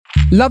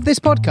Love this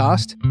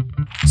podcast?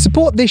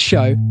 Support this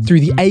show through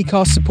the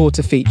Acast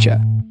supporter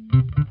feature.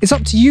 It's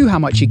up to you how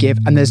much you give,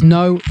 and there's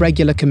no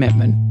regular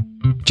commitment.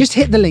 Just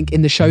hit the link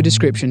in the show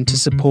description to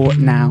support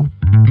now.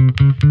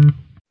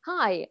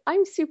 Hi,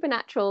 I'm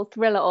supernatural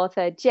thriller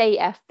author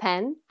J.F.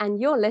 Penn,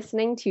 and you're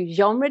listening to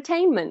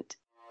Genretainment.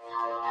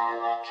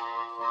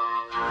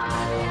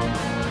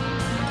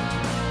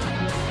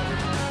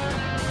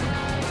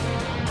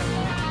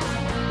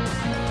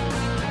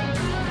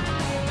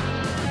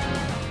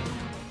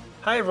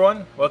 Hi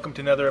everyone, welcome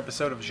to another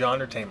episode of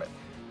Genretainment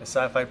at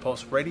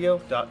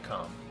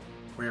SciFiPulseRadio.com.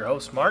 We're your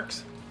hosts,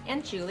 Marks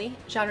and Julie.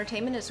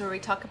 Genretainment is where we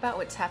talk about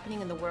what's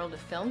happening in the world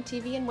of film,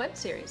 TV, and web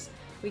series.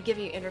 We give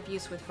you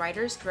interviews with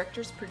writers,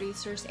 directors,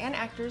 producers, and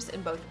actors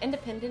in both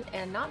independent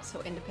and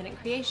not-so-independent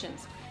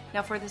creations.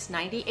 Now for this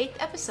 98th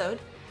episode,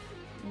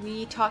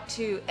 we talk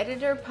to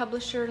editor,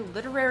 publisher,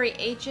 literary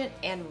agent,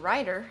 and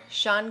writer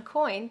Sean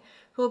Coyne,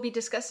 who will be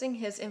discussing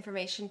his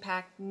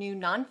information-packed new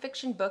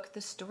nonfiction book, The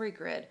Story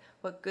Grid,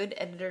 What Good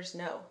Editors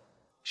Know.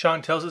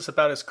 Sean tells us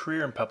about his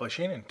career in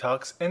publishing and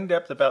talks in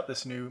depth about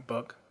this new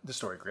book, The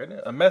Story Grid,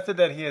 a method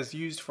that he has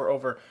used for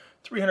over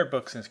 300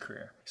 books in his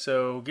career.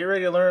 So get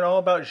ready to learn all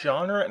about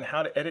genre and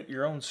how to edit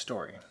your own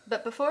story.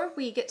 But before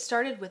we get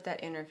started with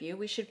that interview,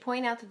 we should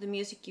point out that the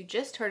music you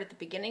just heard at the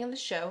beginning of the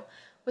show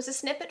was a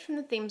snippet from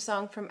the theme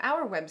song from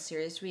our web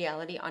series,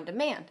 Reality on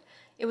Demand.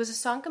 It was a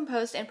song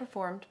composed and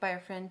performed by our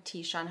friend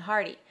T. Sean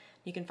Hardy.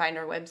 You can find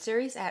our web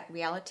series at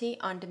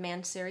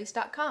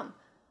realityondemandseries.com.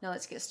 Now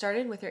let's get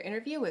started with our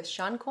interview with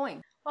Sean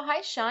Coyne. Well,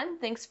 hi, Sean.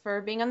 Thanks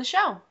for being on the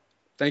show.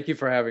 Thank you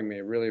for having me. I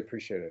really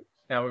appreciate it.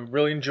 Now, we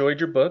really enjoyed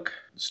your book,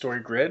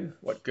 Story Grid,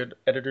 What Good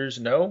Editors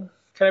Know.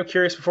 Kind of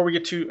curious, before we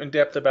get too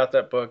in-depth about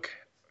that book,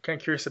 kind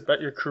of curious about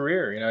your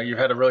career. You know, you've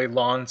had a really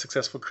long,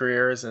 successful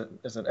career as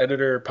an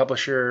editor,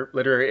 publisher,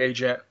 literary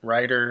agent,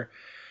 writer.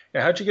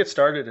 Now, how'd you get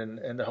started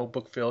in the whole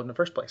book field in the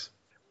first place?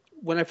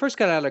 When I first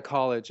got out of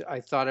college, I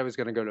thought I was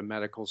going to go to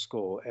medical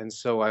school. And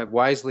so I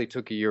wisely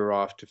took a year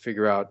off to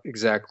figure out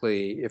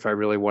exactly if I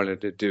really wanted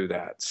to do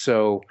that.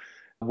 So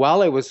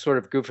while I was sort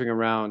of goofing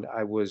around,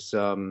 I was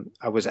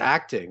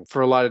acting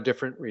for a lot of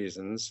different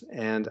reasons.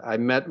 And I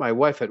met my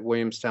wife at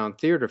Williamstown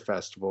Theater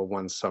Festival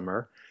one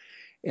summer.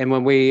 And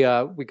when we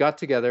got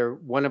together,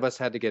 one of us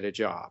had to get a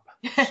job.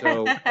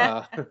 So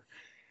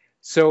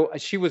So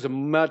she was a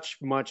much,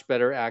 much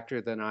better actor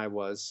than I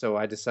was. So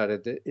I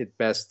decided that it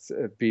best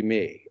be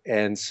me.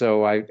 And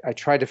so I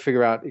tried to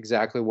figure out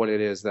exactly what it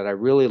is that I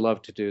really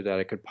love to do that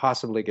I could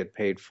possibly get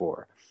paid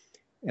for.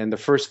 And the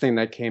first thing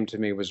that came to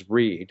me was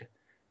read.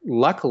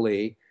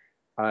 Luckily,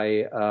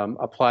 I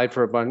applied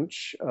for a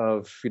bunch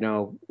of,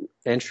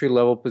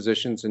 entry-level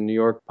positions in New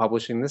York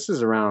publishing. This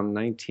is around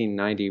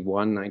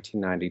 1991,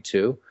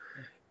 1992.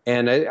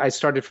 And I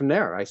started from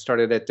there. I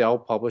started at Dell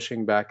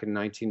Publishing back in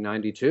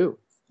 1992.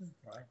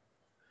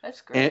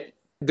 That's great. And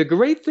the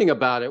great thing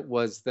about it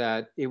was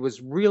that it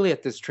was really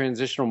at this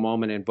transitional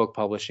moment in book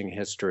publishing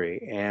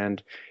history.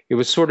 And it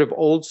was sort of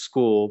old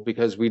school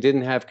because we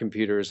didn't have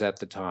computers at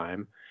the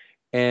time.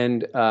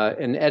 And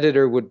an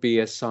editor would be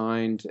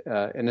assigned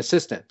an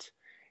assistant.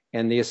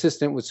 And the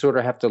assistant would sort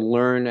of have to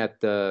learn at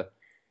the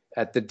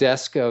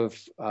desk of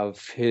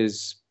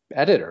his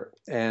editor.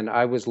 And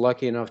I was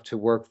lucky enough to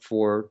work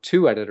for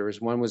two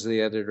editors. One was the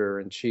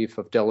editor-in-chief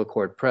of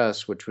Delacorte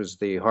Press, which was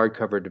the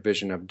hardcover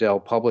division of Dell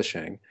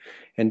Publishing.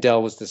 And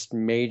Dell was this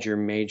major,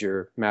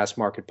 major mass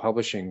market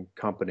publishing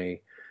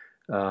company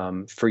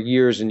for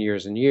years and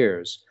years and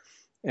years.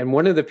 And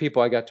one of the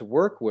people I got to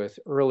work with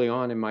early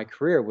on in my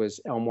career was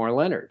Elmore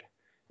Leonard.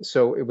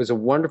 So it was a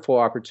wonderful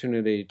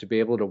opportunity to be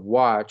able to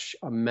watch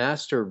a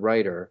master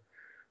writer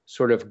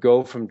sort of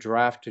go from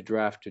draft to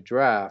draft to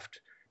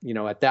draft.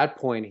 At that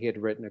point, he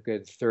had written a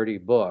good 30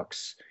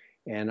 books,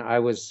 and I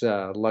was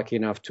lucky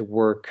enough to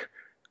work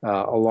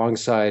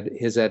alongside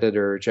his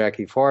editor,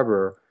 Jackie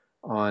Farber,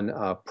 on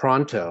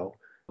Pronto,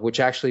 which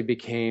actually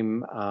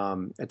became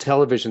a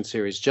television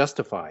series,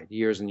 Justified,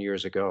 years and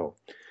years ago.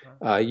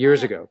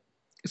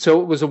 So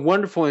it was a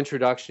wonderful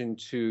introduction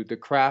to the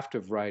craft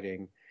of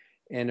writing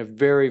in a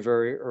very,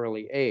 very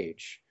early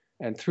age.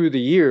 And through the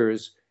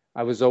years,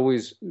 I was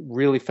always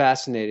really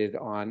fascinated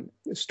on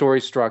story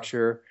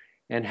structure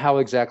and how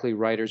exactly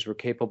writers were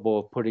capable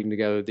of putting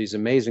together these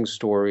amazing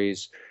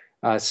stories,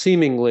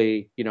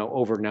 seemingly,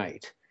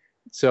 overnight.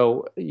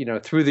 So,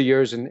 through the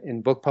years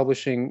in book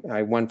publishing,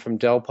 I went from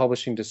Dell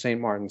Publishing to St.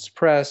 Martin's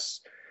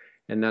Press,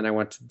 and then I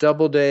went to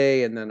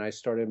Doubleday, and then I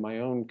started my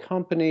own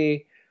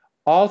company.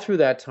 All through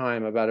that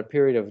time, about a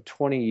period of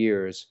 20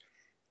 years,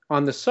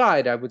 on the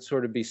side, I would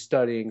sort of be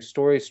studying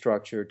story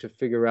structure to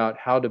figure out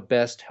how to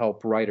best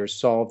help writers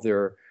solve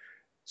their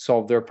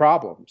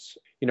problems.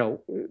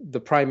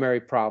 The primary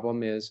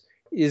problem is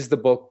the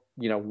book,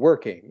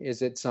 working?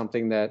 Is it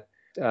something that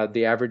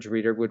the average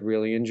reader would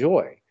really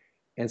enjoy?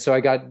 And so I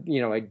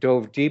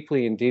dove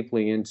deeply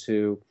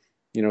into,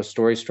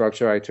 story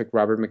structure. I took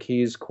Robert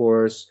McKee's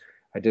course.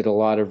 I did a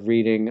lot of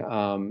reading,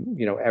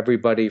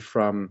 everybody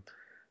from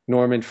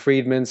Norman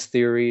Friedman's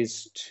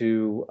theories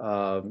to,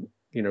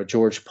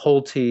 George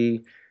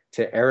Pulte,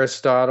 to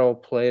Aristotle,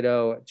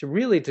 Plato,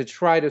 to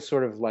try to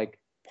sort of like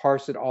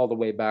parse it all the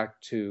way back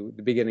to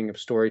the beginning of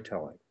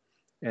storytelling.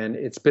 And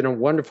it's been a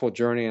wonderful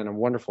journey and a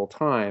wonderful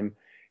time.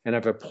 And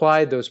I've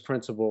applied those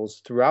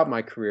principles throughout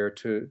my career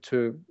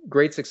to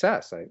great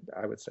success,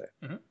 I would say.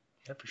 Mm-hmm.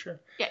 Yeah, for sure.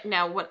 Yeah.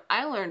 Now, what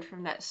I learned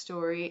from that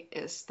story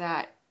is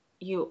that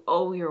you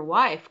owe your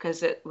wife,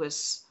 because it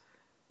was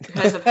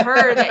because of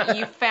her that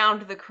you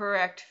found the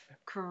correct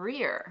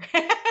career.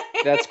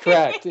 That's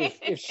correct.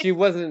 If she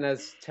wasn't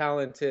as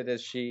talented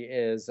as she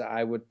is,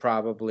 I would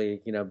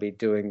probably, be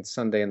doing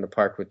Sunday in the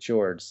Park with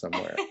George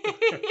somewhere.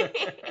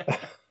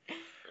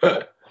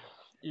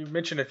 You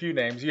mentioned a few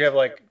names. You have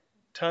like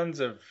tons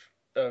of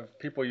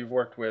people you've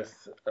worked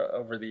with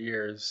over the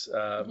years.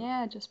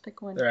 Yeah, just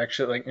pick one. They're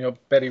actually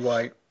like, Betty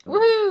White.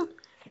 Woohoo!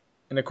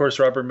 And of course,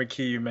 Robert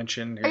McKee, you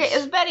mentioned. Okay,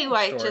 is Betty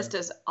White just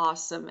as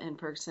awesome in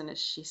person as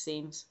she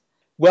seems?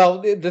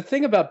 Well, the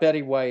thing about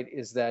Betty White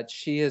is that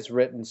she has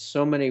written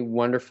so many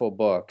wonderful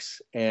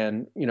books.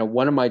 And,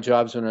 one of my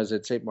jobs when I was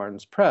at St.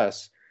 Martin's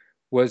Press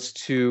was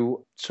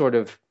to sort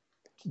of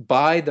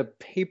buy the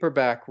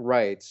paperback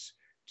rights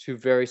to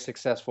very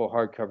successful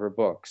hardcover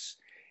books.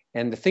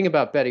 And the thing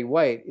about Betty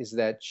White is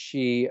that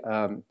she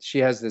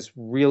has this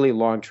really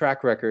long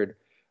track record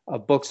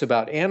of books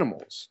about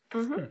animals.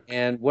 Mm-hmm.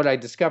 And what I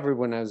discovered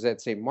when I was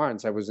at St.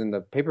 Martin's, I was in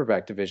the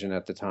paperback division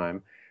at the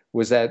time,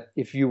 was that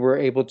if you were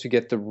able to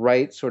get the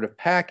right sort of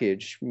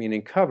package,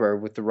 meaning cover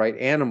with the right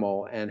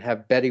animal and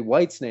have Betty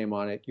White's name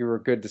on it, you were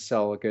good to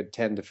sell a good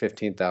 10 to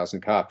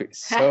 15,000 copies.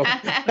 So,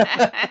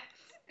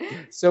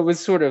 so it was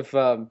sort of,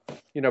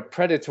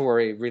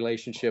 predatory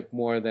relationship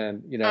more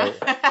than,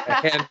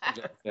 a hand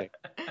thing.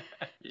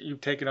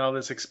 You've taken all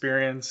this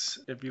experience,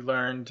 if you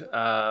learned,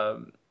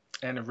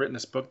 and have written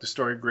this book, The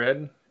Story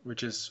Grid,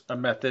 which is a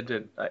method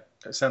that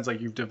it sounds like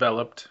you've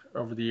developed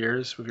over the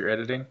years with your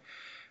editing.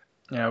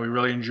 We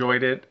really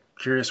enjoyed it.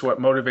 Curious what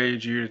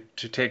motivated you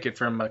to take it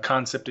from a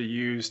concept to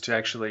use to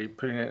actually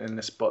putting it in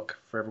this book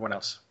for everyone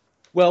else.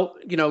 Well,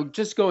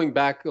 just going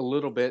back a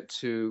little bit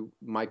to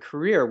my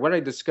career, what I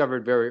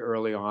discovered very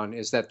early on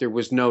is that there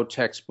was no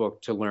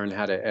textbook to learn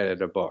how to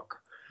edit a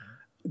book.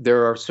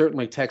 There are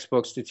certainly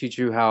textbooks to teach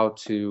you how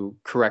to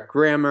correct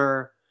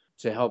grammar,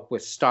 to help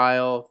with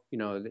style.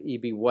 The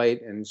E.B.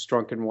 White and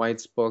Strunk and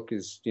White's book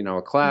is,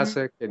 a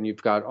classic. Mm-hmm. And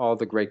you've got all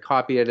the great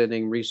copy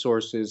editing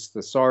resources,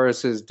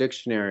 thesauruses,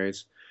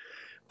 dictionaries.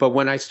 But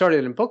when I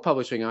started in book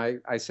publishing,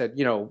 I said,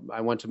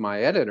 I went to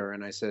my editor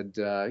and I said,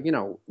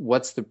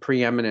 what's the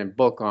preeminent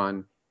book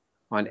on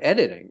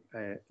editing,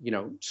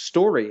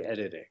 story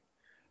editing?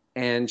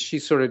 And she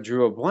sort of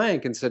drew a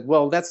blank and said,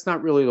 well, that's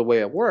not really the way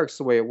it works.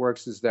 The way it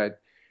works is that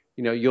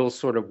you'll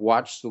sort of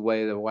watch the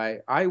way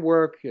I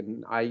work,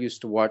 and I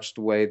used to watch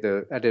the way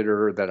the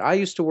editor that I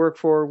used to work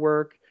for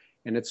work,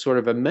 and it's sort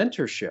of a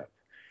mentorship.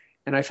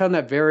 And I found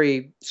that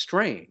very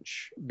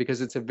strange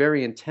because it's a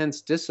very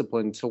intense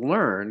discipline to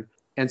learn.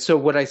 And so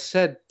what I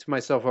said to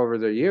myself over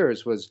the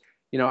years was,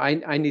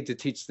 I need to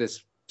teach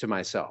this to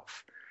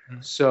myself.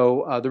 Mm-hmm.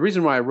 So the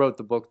reason why I wrote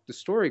the book, The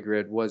Story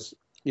Grid, was,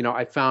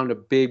 I found a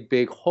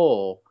big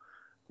hole,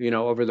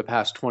 over the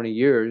past 20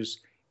 years.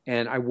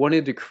 And I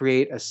wanted to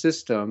create a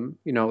system,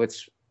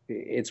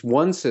 it's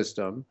one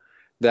system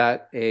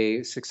that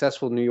a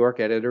successful New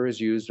York editor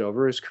has used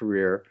over his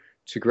career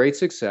to great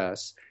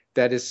success,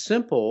 that is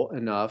simple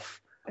enough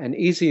and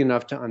easy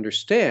enough to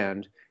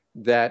understand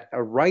that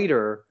a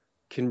writer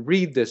can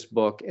read this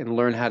book and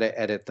learn how to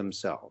edit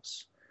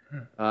themselves.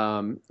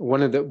 One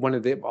of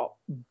the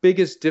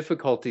biggest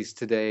difficulties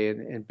today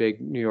in big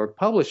New York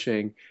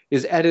publishing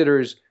is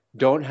editors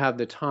don't have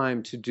the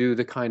time to do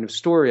the kind of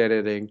story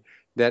editing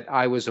that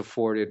I was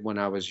afforded when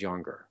I was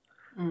younger.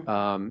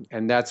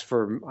 And that's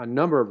for a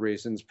number of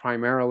reasons.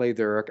 Primarily,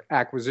 they're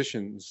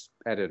acquisitions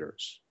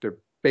editors.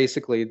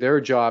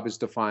 Their job is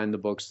to find the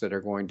books that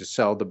are going to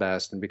sell the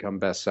best and become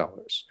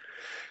bestsellers.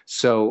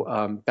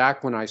 So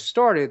back when I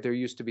started, there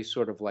used to be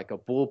sort of like a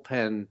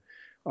bullpen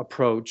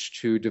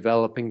approach to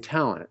developing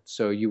talent.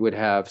 So you would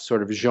have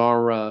sort of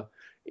genre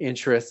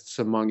interests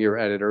among your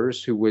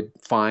editors who would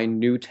find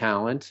new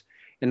talent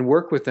and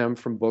work with them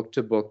from book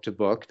to book to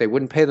book. They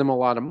wouldn't pay them a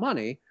lot of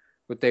money,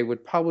 but they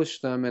would publish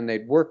them and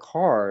they'd work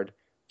hard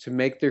to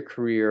make their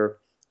career,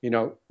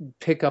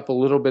 pick up a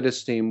little bit of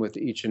steam with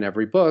each and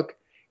every book.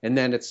 And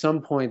then at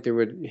some point they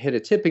would hit a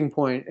tipping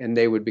point and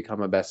they would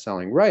become a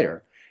best-selling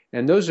writer.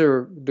 And those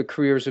are the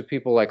careers of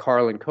people like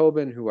Harlan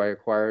Coben, who I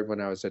acquired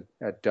when I was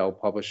at Dell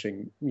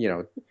Publishing,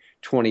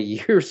 20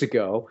 years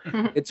ago.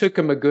 It took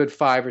him a good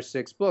 5 or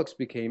 6 books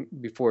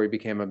before he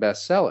became a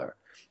bestseller.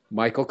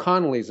 Michael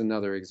Connelly is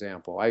another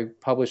example. I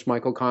published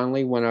Michael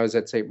Connelly when I was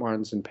at St.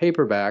 Martin's in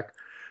paperback.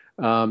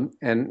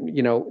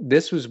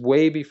 This was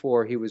way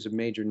before he was a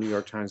major New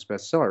York Times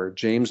bestseller.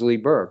 James Lee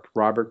Burke,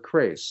 Robert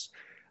Crace.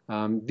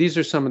 These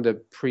are some of the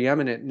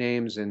preeminent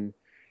names in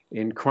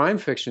crime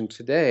fiction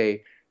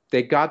today.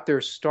 They got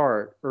their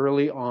start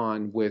early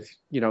on with,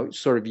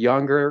 sort of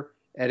younger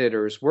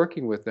editors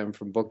working with them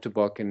from book to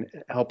book and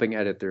helping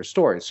edit their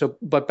stories. So,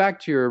 but back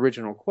to your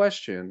original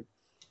question,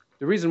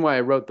 the reason why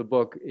I wrote the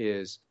book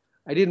is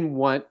I didn't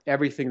want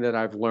everything that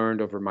I've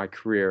learned over my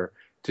career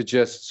to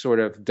just sort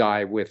of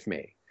die with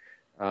me.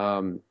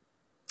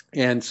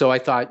 And so I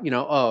thought,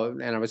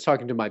 and I was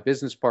talking to my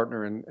business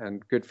partner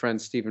and good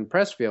friend, Stephen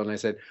Pressfield, and I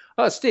said,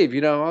 oh, Steve,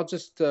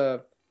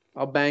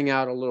 I'll bang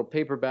out a little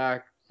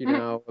paperback,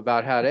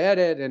 about how to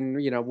edit, and,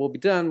 we'll be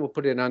done. We'll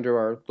put it under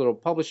our little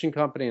publishing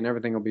company and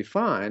everything will be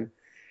fine.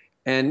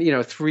 And,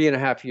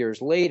 3.5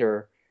 years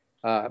later,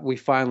 we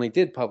finally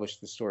did publish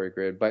the Story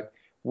Grid. But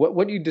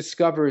what you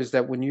discover is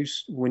that when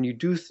you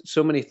do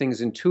so many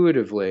things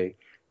intuitively,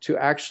 to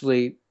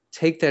actually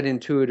take that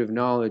intuitive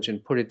knowledge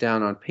and put it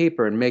down on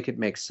paper and make it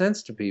make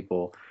sense to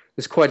people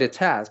is quite a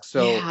task.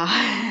 So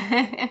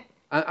Yeah.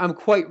 I'm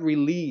quite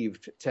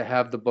relieved to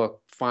have the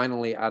book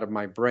finally out of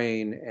my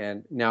brain,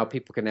 and now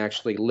people can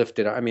actually lift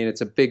it. I mean,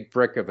 it's a big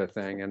brick of a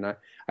thing, and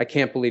I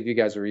can't believe you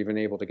guys are even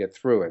able to get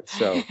through it.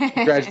 So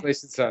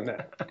congratulations on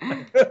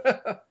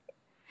that.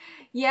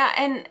 Yeah,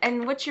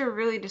 and what you're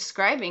really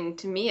describing,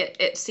 to me,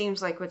 it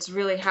seems like what's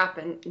really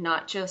happened,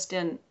 not just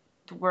in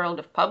the world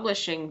of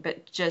publishing,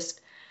 but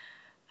just,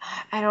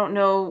 I don't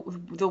know,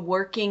 the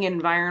working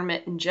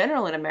environment in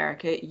general in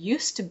America. It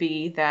used to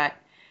be that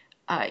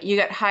you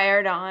got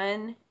hired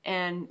on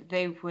and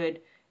they would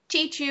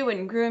teach you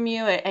and groom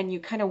you, and you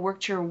kind of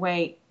worked your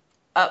way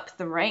up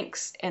the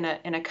ranks in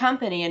a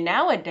company. And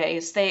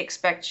nowadays they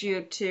expect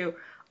you to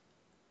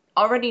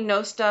already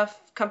know stuff.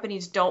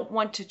 Companies don't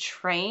want to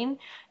train,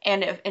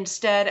 and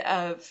instead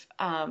of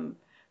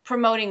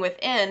promoting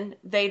within,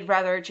 they'd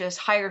rather just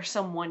hire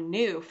someone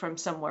new from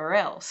somewhere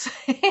else.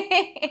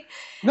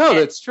 No,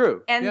 that's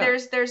true. And Yeah.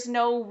 there's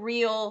no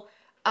real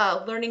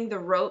learning the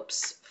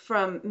ropes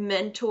from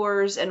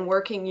mentors and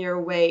working your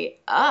way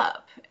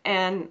up.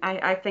 And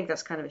I think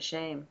that's kind of a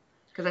shame,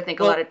 because I think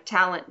a lot of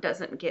talent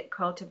doesn't get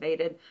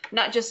cultivated,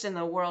 not just in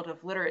the world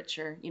of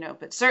literature,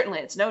 but certainly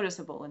it's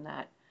noticeable in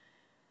that.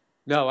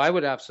 No, I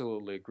would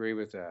absolutely agree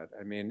with that.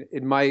 I mean,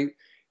 in my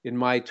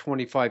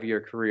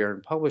 25-year career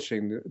in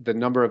publishing, the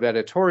number of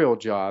editorial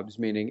jobs,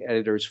 meaning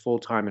editors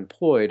full-time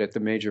employed at the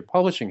major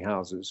publishing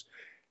houses,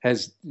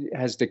 has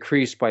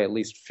decreased by at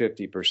least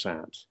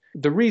 50%.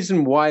 The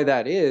reason why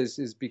that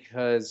is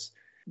because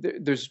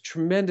there's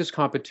tremendous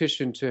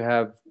competition to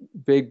have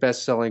big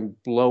best-selling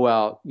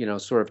blowout,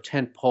 sort of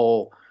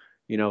tentpole,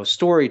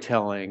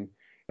 storytelling.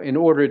 In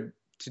order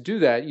to do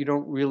that, you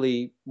don't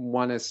really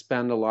want to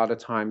spend a lot of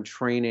time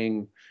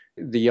training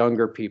the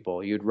younger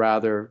people. You'd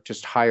rather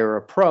just hire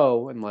a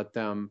pro and let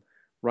them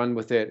run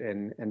with it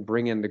and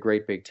bring in the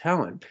great big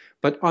talent.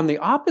 But on the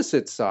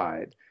opposite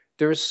side,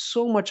 there is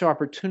so much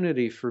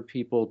opportunity for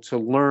people to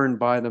learn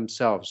by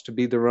themselves, to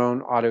be their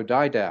own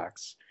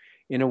autodidacts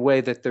in a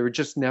way that there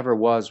just never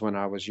was when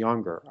I was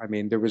younger. I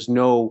mean, there was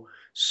no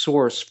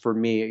source for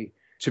me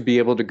to be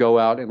able to go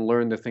out and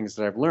learn the things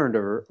that I've learned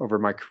over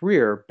my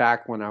career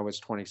back when I was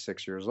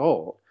 26 years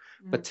old.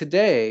 Mm-hmm. But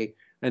today,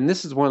 and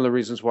this is one of the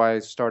reasons why I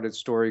started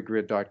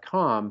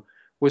StoryGrid.com,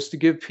 was to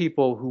give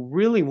people who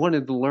really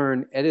wanted to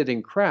learn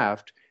editing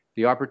craft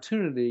the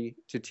opportunity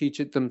to teach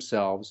it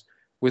themselves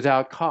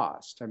without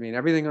cost. I mean,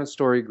 everything on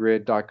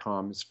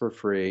StoryGrid.com is for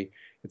free.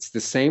 It's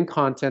the same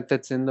content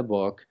that's in the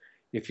book.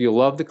 If you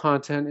love the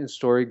content in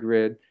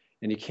StoryGrid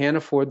and you can't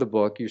afford the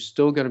book, you're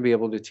still going to be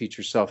able to teach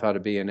yourself how to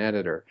be an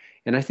editor.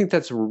 And I think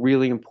that's a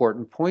really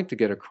important point to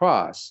get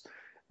across.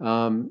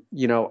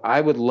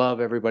 I would love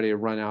everybody to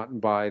run out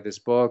and buy this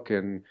book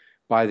and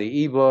buy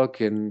the ebook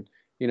and,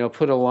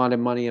 put a lot of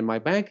money in my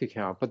bank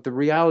account. But the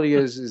reality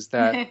is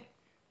that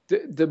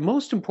the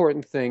most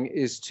important thing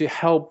is to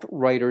help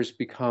writers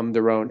become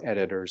their own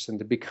editors and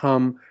to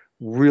become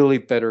really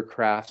better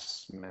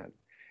craftsmen.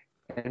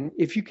 And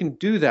if you can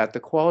do that, the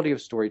quality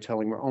of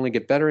storytelling will only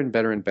get better and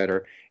better and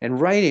better,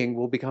 and writing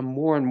will become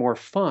more and more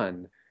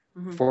fun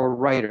for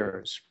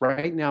writers.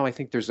 Right now, I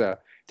think there's a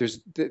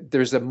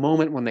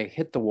moment when they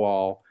hit the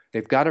wall,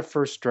 they've got a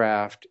first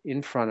draft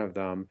in front of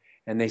them,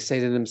 and they say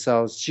to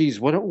themselves, geez,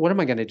 what am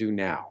I going to do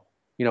now?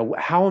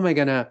 How am I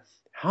going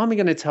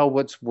to tell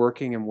what's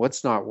working and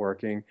what's not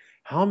working?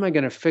 How am I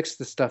going to fix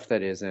the stuff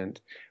that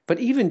isn't? But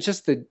even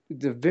just the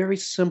very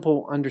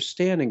simple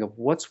understanding of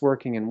what's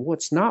working and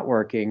what's not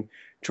working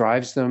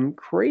drives them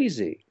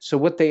crazy. So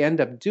what they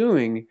end up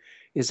doing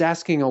is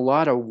asking a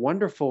lot of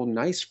wonderful,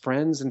 nice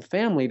friends and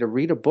family to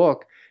read a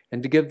book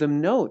and to give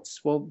them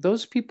notes. Well,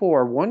 those people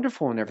are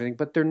wonderful and everything,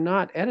 but they're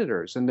not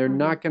editors, and they're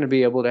not going to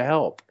be able to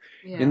help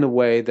in the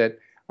way that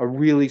a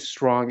really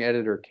strong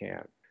editor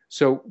can.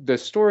 So the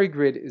Story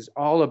Grid is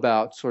all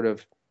about sort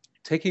of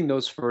taking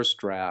those first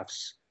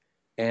drafts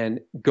and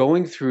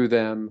going through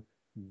them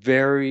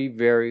very,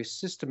 very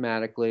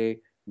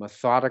systematically,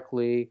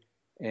 methodically,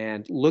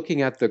 and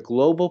looking at the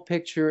global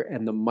picture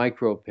and the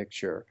micro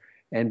picture,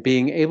 and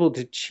being able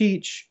to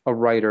teach a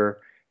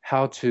writer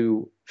how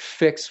to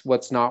fix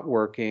what's not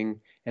working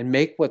and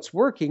make what's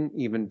working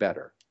even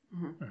better.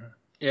 Mm-hmm.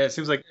 Yeah, it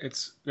seems like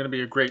it's going to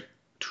be a great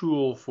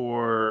tool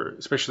for,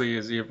 especially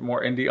as you have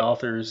more indie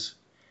authors,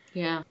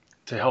 to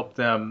help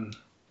them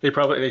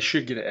They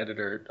should get an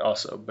editor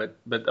also,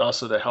 but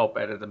also to help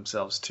edit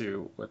themselves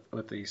too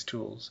with these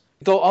tools.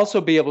 They'll also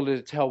be able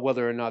to tell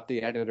whether or not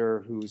the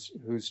editor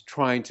who's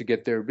trying to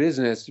get their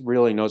business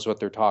really knows what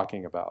they're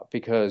talking about.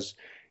 Because,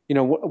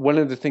 one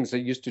of the things that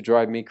used to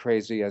drive me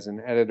crazy as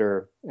an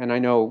editor, and I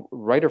know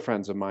writer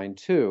friends of mine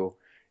too,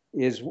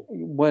 is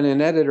when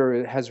an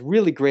editor has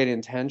really great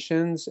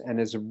intentions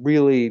and is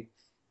really,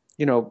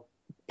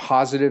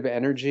 positive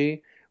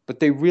energy, but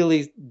they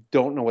really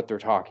don't know what they're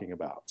talking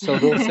about. So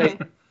they'll say,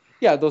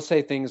 they'll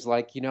say things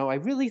like, I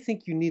really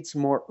think you need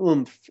some more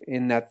oomph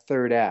in that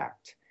third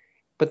act.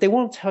 But they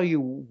won't tell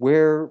you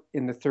where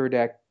in the third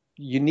act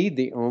you need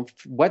the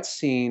oomph, what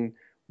scene,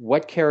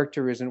 what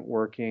character isn't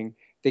working.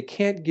 They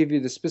can't give you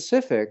the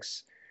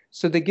specifics.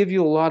 So they give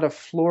you a lot of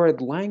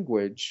florid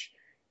language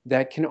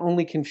that can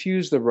only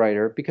confuse the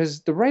writer,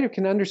 because the writer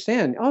can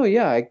understand, oh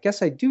yeah, I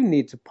guess I do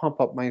need to pump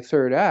up my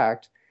third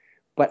act,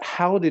 but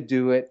how to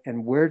do it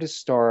and where to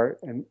start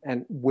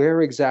and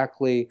where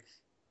exactly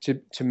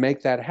to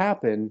make that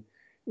happen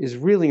is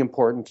really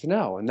important to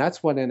know. And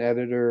that's what an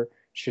editor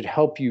should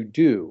help you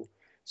do.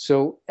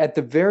 So at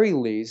the very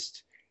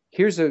least,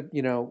 here's go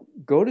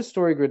to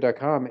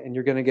storygrid.com and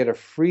you're going to get a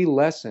free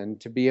lesson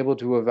to be able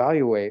to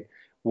evaluate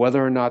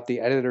whether or not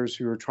the editors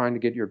who are trying to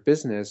get your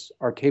business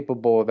are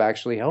capable of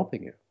actually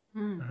helping you.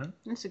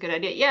 That's a good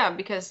idea. Yeah,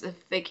 because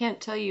if they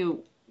can't tell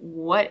you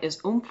what is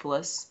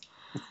oomphless,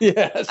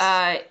 yes,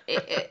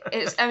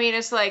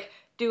 it's like,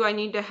 do I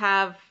need to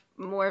have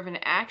more of an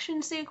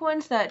action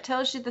sequence that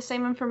tells you the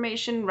same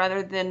information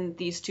rather than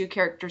these two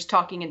characters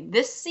talking in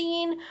this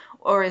scene,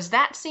 or is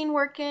that scene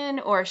working,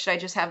 or should I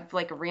just have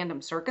like a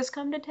random circus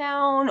come to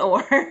town,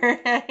 or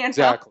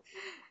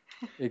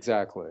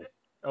Exactly.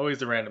 Always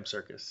the random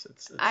circus.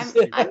 I'm for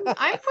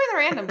the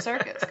random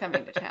circus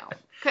coming to town,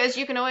 because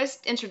you can always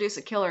introduce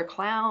a killer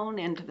clown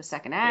into the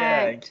second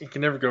act. Yeah, you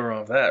can never go wrong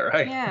with that,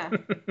 right? Yeah.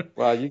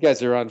 Wow, you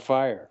guys are on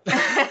fire.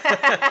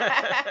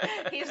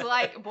 He's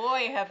like,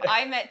 boy, have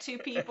I met two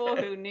people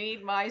who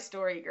need my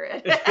story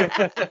grid.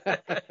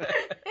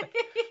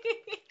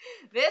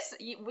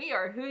 We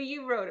are who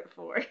you wrote it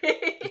for.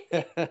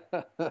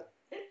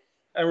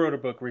 I wrote a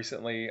book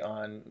recently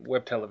on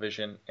web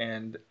television,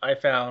 and I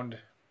found,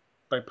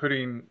 by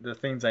putting the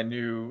things I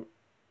knew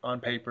on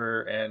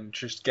paper and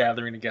just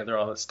gathering together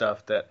all this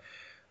stuff, that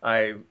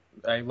I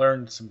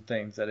learned some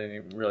things that I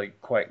didn't really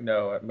quite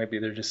know. Maybe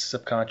they're just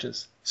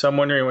subconscious. So I'm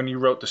wondering, when you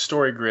wrote the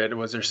story grid,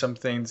 was there some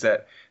things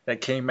that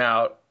came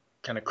out,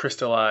 kind of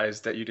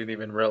crystallized, that you didn't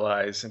even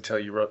realize until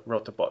you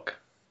wrote the book?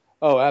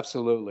 Oh,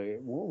 absolutely.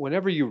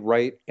 Whenever you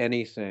write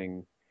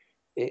anything,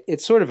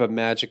 it's sort of a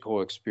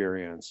magical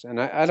experience. And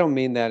I don't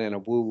mean that in a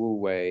woo-woo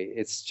way.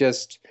 It's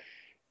just,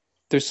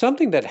 there's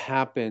something that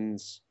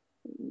happens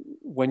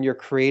when you're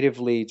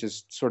creatively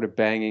just sort of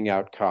banging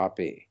out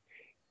copy.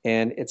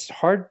 And it's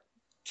hard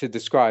to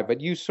describe,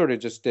 but you sort of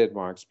just did,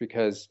 Marks,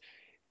 because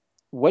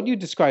what you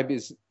describe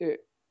is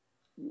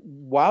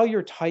while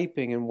you're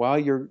typing and while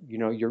you're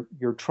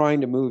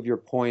trying to move your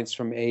points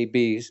from A,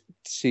 B,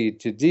 C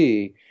to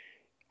D,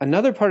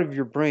 another part of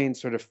your brain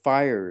sort of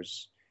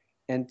fires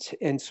and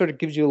sort of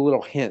gives you a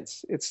little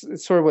hints. It's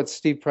sort of what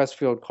Steve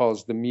Pressfield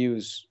calls the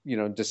muse,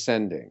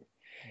 descending.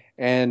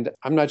 And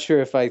I'm not sure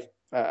if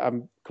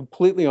I'm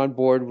completely on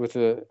board with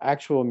the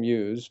actual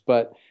muse,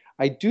 but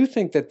I do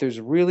think that there's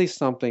really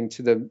something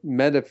to the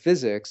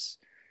metaphysics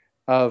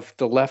of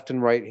the left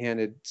and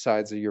right-handed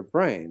sides of your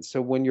brain.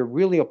 So when you're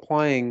really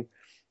applying,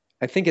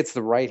 I think it's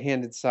the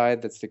right-handed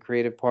side that's the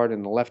creative part,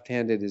 and the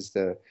left-handed is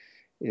the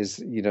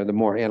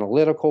more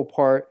analytical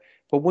part.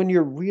 But when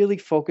you're really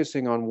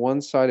focusing on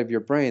one side of your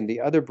brain, the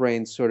other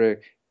brain sort of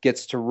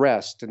gets to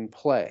rest and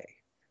play.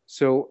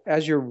 So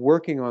as you're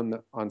working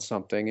on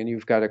something and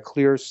you've got a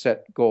clear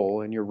set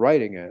goal and you're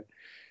writing it,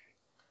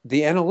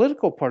 the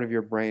analytical part of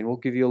your brain will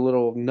give you a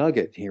little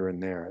nugget here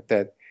and there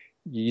that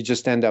you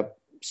just end up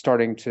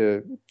starting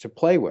to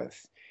play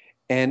with.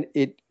 And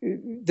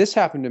this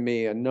happened to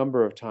me a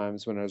number of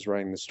times when I was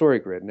writing the story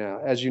grid. Now,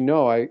 as you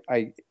know,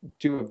 I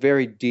do a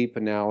very deep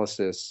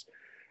analysis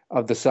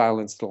of the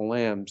Silence of the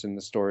Lambs in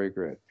the story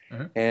grid.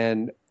 Mm-hmm.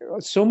 And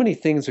so many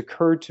things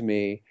occurred to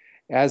me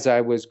as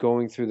I was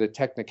going through the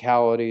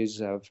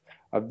technicalities of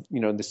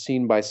the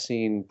scene by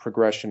scene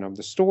progression of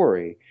the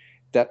story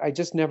that I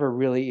just never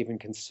really even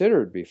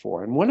considered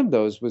before. And one of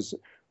those was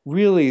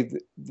really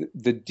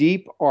the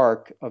deep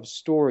arc of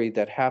story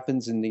that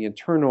happens in the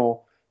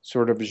internal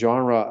sort of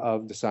genre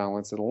of the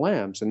Silence of the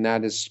Lambs, and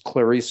that is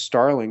Clarice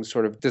Starling's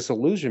sort of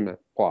disillusionment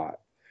plot.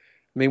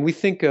 I mean, we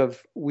think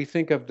of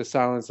the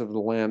Silence of the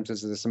Lambs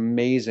as this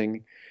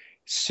amazing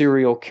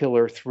serial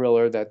killer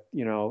thriller that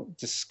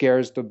just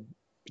scares the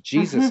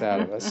Jesus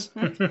out of us,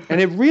 and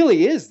it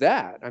really is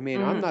that. I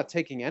mean, I'm not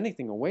taking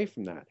anything away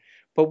from that.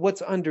 But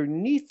what's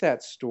underneath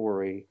that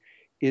story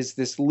is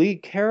this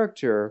lead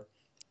character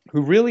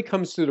who really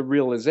comes to the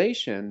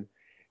realization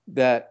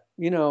that,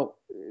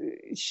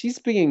 she's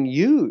being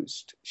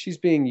used. She's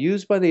being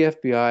used by the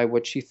FBI.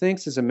 What she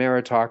thinks is a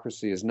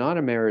meritocracy is not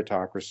a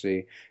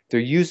meritocracy. They're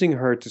using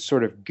her to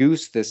sort of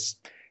goose this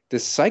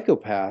this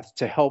psychopath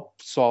to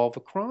help solve a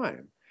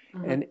crime.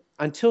 And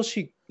until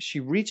she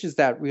reaches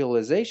that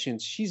realization,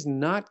 she's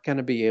not going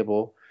to be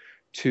able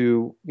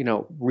to,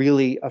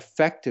 really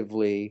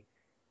effectively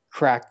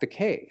crack the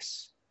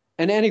case.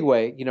 And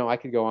anyway, I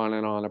could go on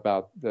and on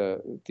about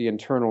the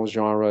internal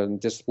genre and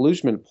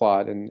disillusionment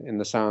plot in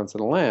The Silence of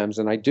the Lambs,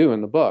 and I do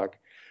in the book.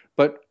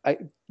 But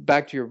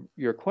back to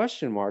your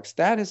question, Marks,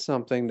 that is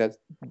something that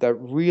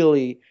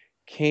really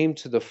came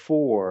to the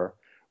fore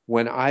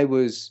when I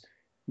was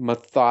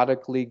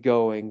methodically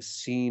going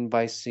scene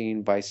by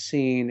scene by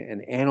scene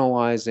and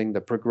analyzing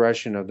the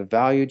progression of the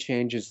value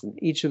changes in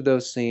each of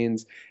those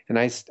scenes. And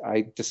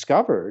I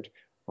discovered,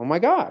 oh my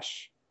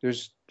gosh,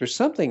 there's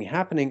something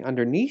happening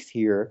underneath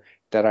here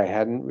that I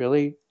hadn't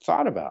really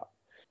thought about.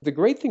 The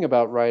great thing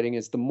about writing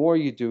is the more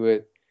you do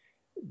it,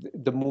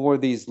 the more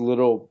these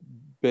little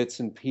bits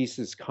and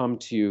pieces come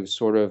to you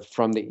sort of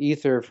from the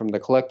ether, from the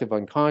collective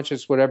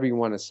unconscious, whatever you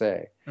want to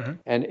say.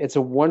 And it's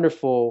a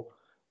wonderful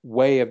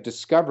way of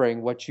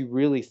discovering what you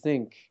really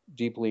think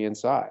deeply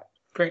inside.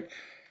 Great.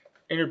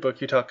 In your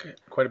book, you talk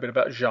quite a bit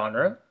about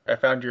genre. I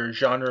found your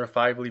genre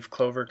five-leaf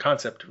clover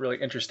concept really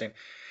interesting.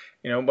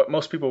 What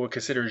most people would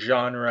consider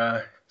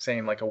genre,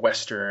 saying like a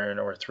Western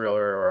or a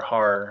thriller or a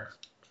horror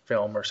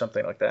film or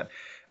something like that,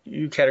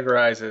 you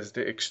categorize as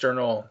the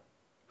external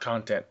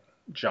content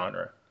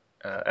genre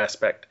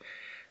aspect.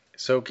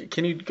 So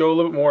can you go a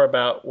little bit more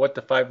about what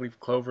the five-leaf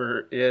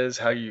clover is,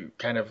 how you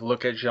kind of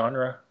look at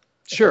genre?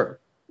 Sure.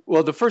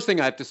 Well, the first thing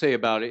I have to say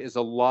about it is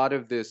a lot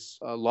of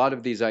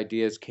these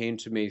ideas came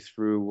to me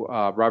through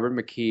Robert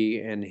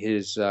McKee and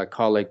his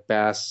colleague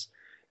Bas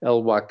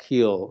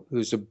El-Wakil,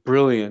 who's a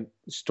brilliant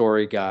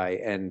story guy.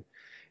 And,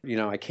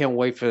 I can't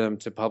wait for them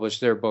to publish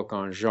their book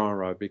on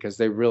genre because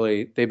they've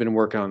been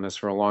working on this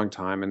for a long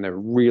time and they're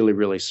really,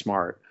 really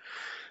smart.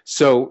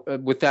 So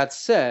with that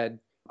said,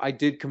 I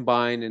did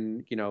combine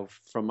and,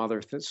 from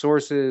other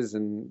sources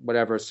and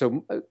whatever.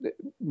 So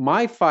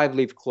my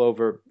five-leaf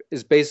clover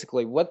is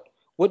basically what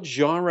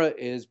genre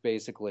is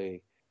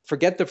basically.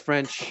 Forget the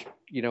French,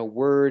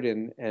 word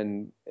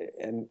and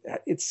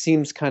it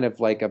seems kind of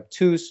like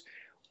obtuse.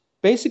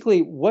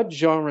 Basically, what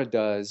genre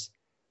does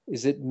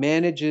is it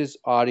manages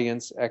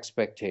audience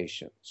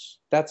expectations.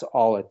 That's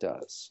all it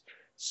does.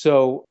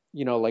 So,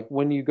 like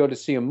when you go to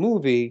see a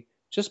movie,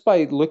 just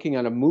by looking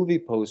at a movie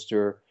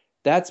poster,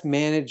 that's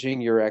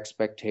managing your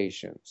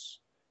expectations.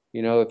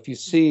 If you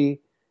see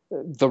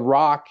The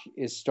Rock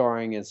is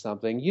starring in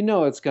something,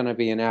 it's going to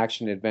be an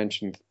action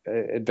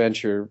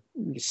adventure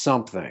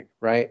something,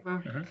 right?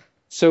 Mm-hmm.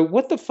 So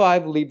what the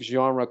five-leaf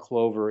genre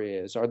clover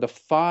are the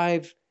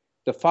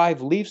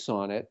five leaves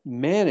on it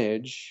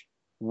manage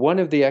one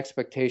of the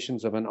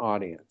expectations of an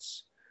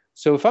audience.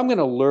 So if I'm going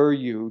to lure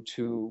you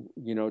to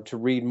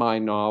read my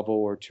novel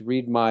or to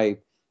read my,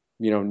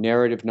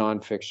 narrative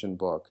nonfiction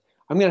book,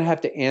 I'm going to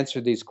have to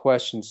answer these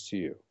questions to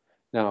you.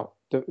 Now,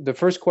 the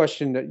first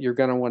question that you're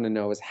going to want to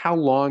know is, how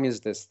long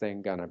is this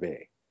thing going to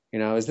be?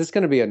 Is this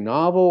going to be a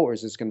novel, or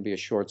is this going to be a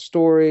short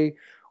story,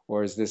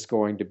 or is this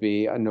going to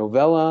be a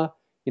novella?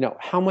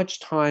 How much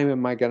time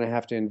am I going to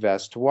have to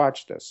invest to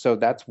watch this? So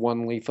that's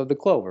one leaf of the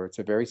clover. It's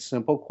a very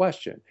simple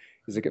question.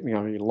 Is it going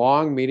to be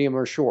long, medium,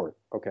 or short?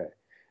 Okay.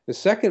 The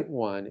second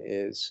one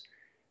is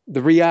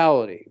the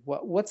reality.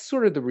 What's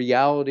sort of the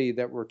reality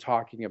that we're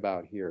talking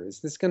about here? Is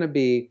this going to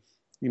be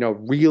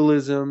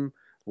realism,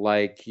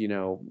 like,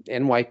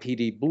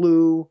 NYPD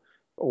Blue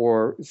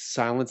or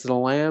Silence of the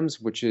Lambs,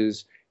 which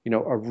is,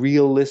 a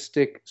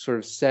realistic sort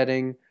of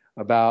setting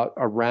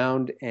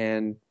around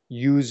and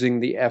using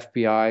the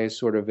FBI as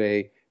sort of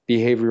a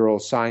behavioral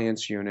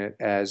science unit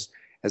as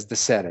the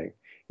setting?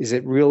 Is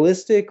it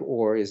realistic,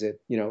 or is it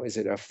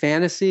a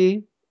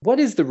fantasy? What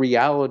is the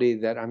reality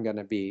that I'm going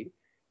to be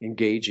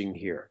engaging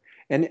here?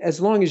 And as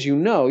long as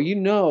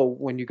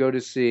when you go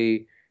to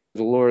see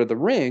The Lord of the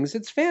Rings,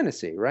 it's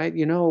fantasy, right?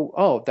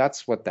 Oh,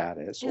 that's what that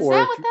is. Is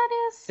that what that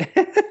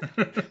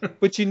is?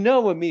 But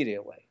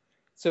immediately.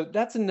 So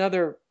that's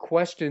another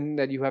question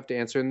that you have to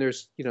answer. And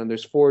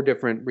there's four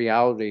different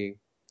reality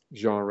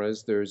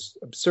genres. There's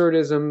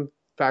absurdism,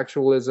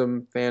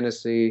 factualism,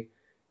 fantasy,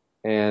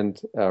 and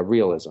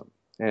realism.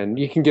 And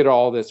you can get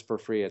all this for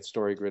free at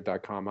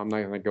storygrid.com. I'm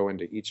not going to go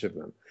into each of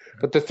them.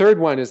 But the third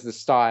one is the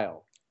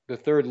style. The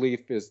third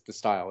leaf is the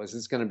style. Is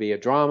this going to be a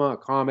drama, a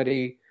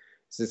comedy?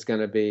 Is this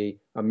going to be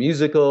a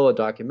musical, a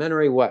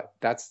documentary? What?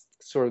 That's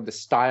sort of the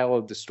style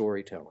of the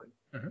storytelling.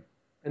 Mm-hmm.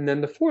 And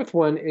then the fourth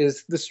one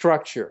is the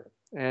structure.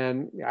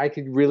 And I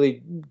could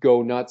really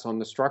go nuts on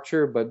the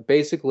structure, but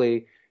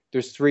basically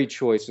there's three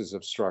choices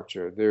of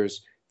structure.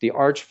 There's the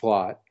arch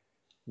plot,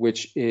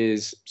 which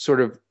is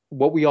sort of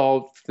what we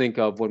all think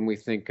of when we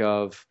think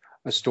of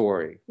a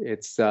story.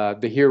 It's the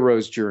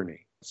hero's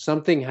journey.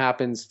 Something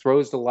happens,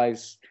 throws the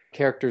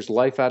character's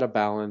life out of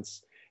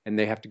balance, and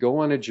they have to go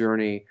on a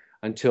journey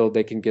until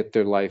they can get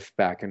their life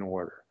back in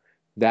order.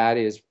 That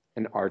is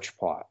an arch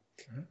plot.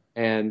 Mm-hmm.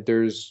 And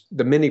there's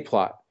the mini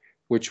plot,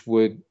 which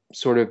would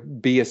sort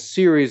of be a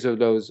series of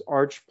those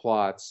arch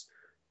plots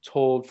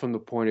told from the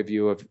point of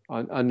view of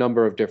a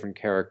number of different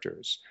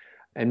characters.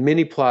 And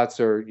mini plots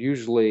are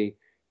usually,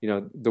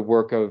 the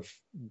work of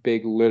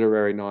big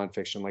literary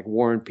nonfiction like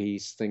War and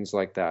Peace, things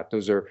like that.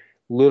 Those are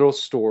little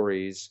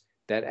stories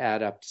that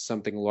add up to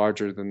something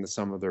larger than the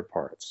sum of their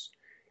parts.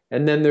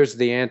 And then there's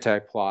the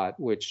anti-plot,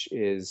 which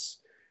is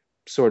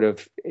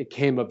it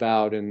came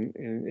about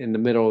in the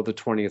middle of the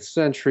 20th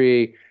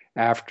century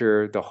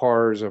after the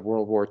horrors of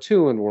World War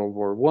II and World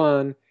War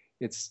I.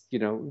 It's,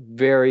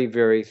 very,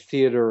 very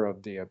theater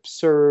of the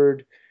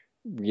absurd,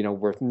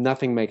 where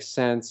nothing makes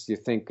sense. You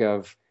think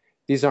of,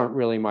 these aren't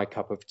really my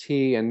cup of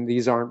tea, and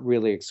these aren't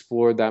really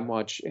explored that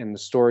much in the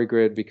story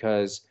grid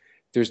because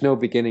there's no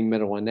beginning,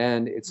 middle, and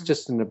end. It's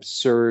just an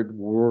absurd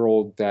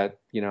world that,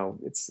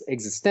 it's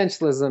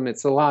existentialism.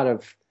 It's a lot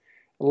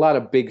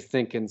of big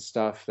thinking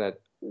stuff that,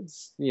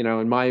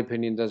 in my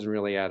opinion, doesn't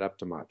really add up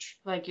to much.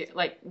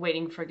 Like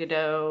Waiting for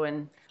Godot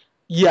and.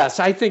 Yes,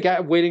 I think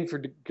Waiting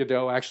for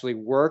Godot actually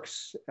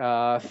works,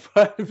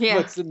 but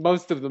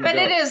most of them But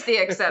don't. It is the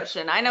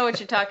exception. I know what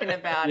you're talking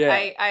about.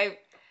 Yeah.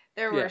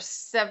 There were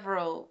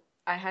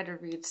I had to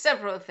read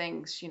several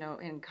things,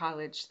 in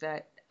college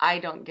that I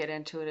don't get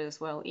into it as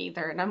well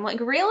either. And I'm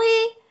like,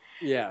 really?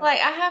 Yeah. Like,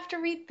 I have to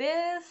read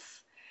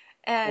this?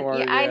 And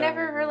I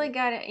never really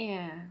got it.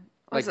 Yeah.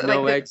 Was like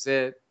No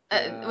Exit.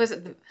 Was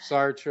it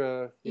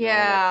Sartre?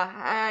 Yeah,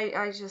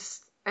 I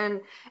just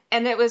and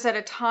it was at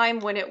a time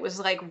when it was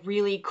like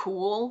really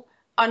cool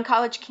on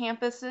college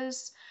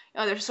campuses.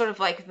 There's sort of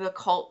like the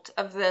cult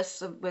of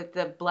this with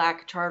the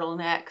black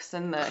turtlenecks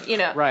and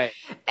the right.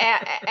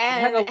 And it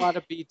had a lot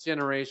of Beat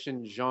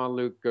Generation,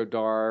 Jean-Luc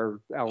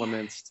Godard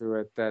elements to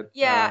it.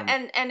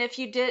 And if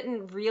you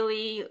didn't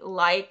really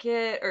like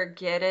it or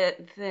get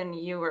it, then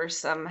you were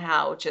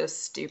somehow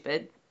just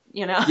stupid.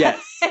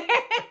 Yes.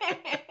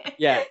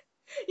 Yeah.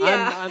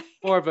 Yeah. I'm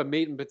more of a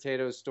meat and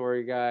potatoes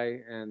story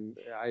guy, and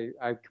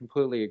I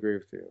completely agree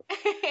with you.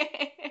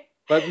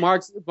 But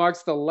Mark's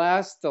the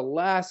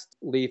last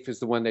leaf is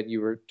the one that you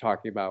were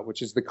talking about,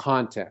 which is the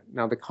content.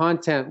 Now, the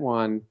content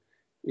one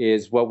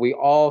is what we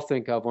all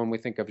think of when we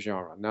think of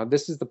genre. Now,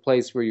 this is the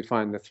place where you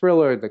find the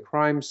thriller, the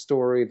crime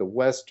story, the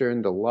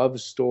Western, the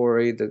love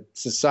story, the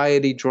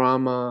society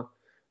drama,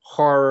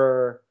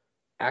 horror,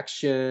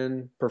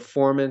 action,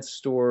 performance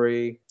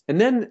story. And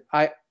then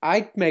I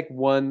make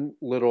one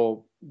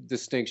little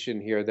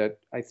distinction here that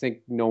I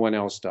think no one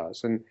else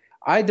does. And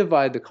I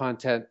divide the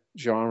content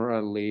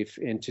genre leaf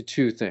into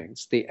two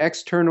things, the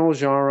external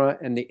genre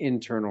and the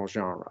internal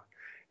genre.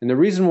 And the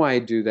reason why I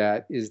do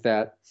that is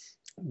that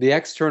the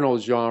external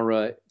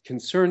genre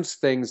concerns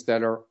things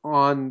that are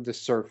on the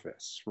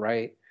surface,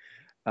 right?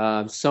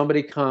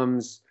 Somebody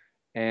comes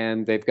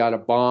and they've got a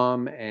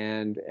bomb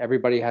and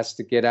everybody has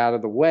to get out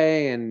of the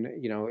way. And,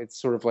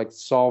 it's sort of like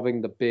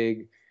solving the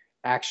big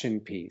action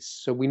piece.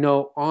 So we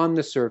know on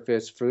the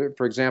surface,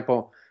 for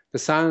example, The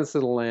Silence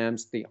of the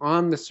Lambs, the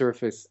on the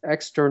surface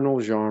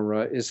external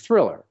genre is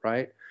thriller,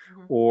 right?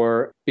 Mm-hmm.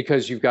 Or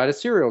because you've got a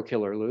serial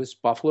killer loose,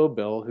 Buffalo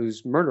Bill,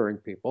 who's murdering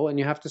people, and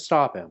you have to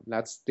stop him.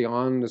 That's the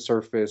on the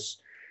surface,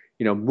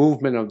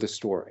 movement of the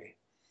story.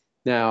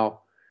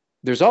 Now,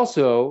 there's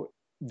also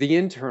the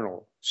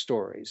internal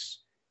stories,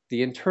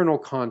 the internal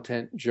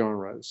content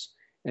genres.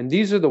 And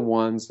these are the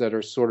ones that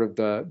are sort of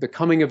the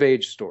coming of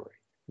age story,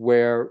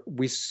 where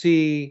we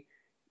see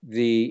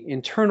the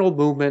internal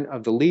movement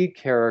of the lead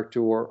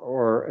character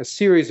or a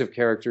series of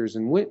characters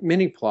in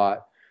mini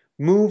plot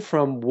move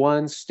from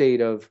one state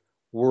of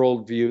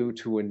worldview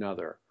to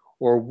another,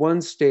 or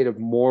one state of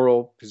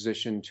moral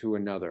position to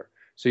another.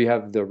 So you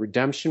have the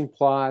redemption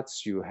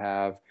plots, you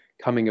have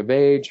coming of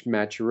age,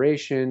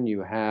 maturation,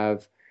 you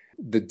have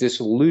the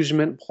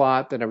disillusionment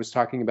plot that I was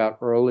talking about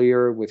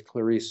earlier with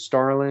Clarice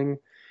Starling.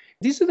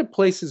 These are the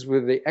places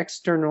where the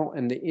external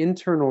and the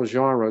internal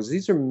genres,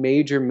 these are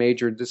major,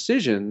 major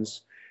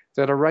decisions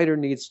that a writer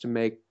needs to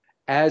make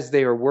as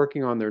they are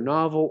working on their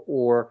novel,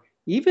 or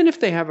even if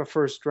they have a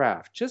first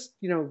draft, just,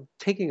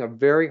 taking a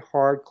very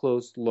hard,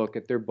 close look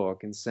at their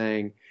book and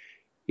saying,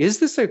 is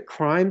this a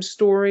crime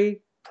story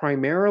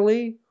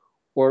primarily,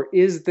 or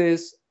is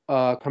this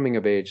a coming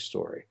of age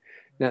story?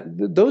 Now,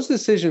 those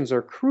decisions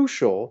are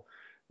crucial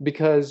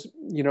because,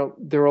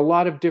 there are a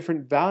lot of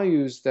different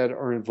values that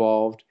are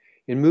involved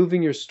in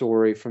moving your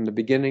story from the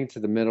beginning to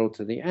the middle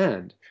to the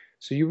end.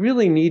 So you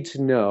really need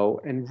to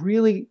know and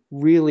really,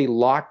 really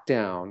lock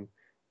down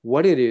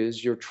what it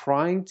is you're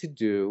trying to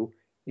do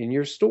in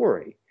your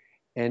story.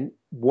 And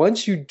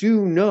once you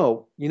do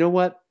know,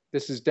 what,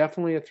 this is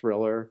definitely a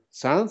thriller.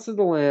 Silence of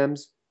the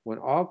Lambs, when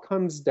all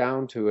comes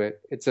down to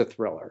it, it's a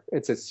thriller.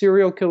 It's a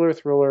serial killer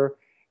thriller.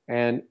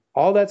 And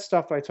all that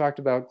stuff I talked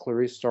about,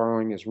 Clarice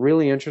Starling, is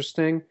really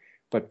interesting.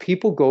 But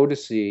people go to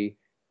see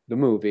the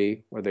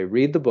movie or they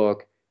read the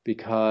book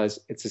because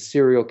it's a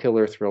serial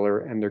killer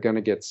thriller and they're going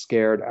to get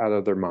scared out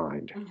of their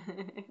mind.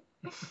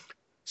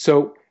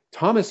 So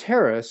Thomas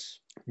Harris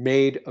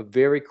made a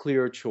very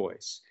clear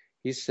choice.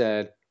 He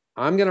said,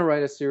 I'm going to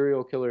write a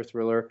serial killer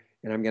thriller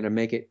and I'm going to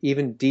make it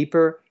even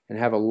deeper and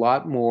have a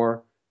lot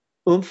more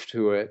oomph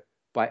to it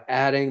by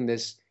adding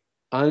this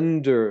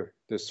under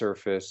the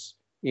surface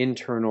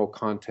internal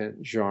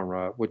content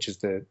genre, which is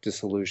the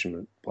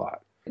disillusionment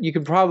plot. You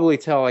could probably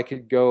tell I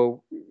could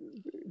go,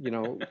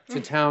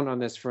 to town on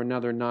this for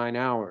another 9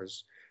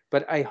 hours,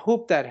 but I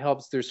hope that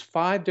helps. There's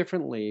 5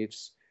 different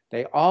leaves.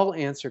 They all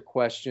answer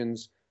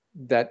questions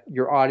that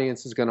your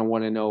audience is going to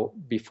want to know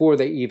before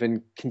they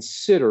even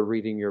consider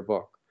reading your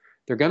book.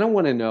 They're going to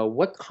want to know,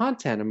 what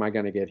content am I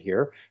going to get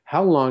here?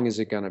 How long is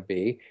it going to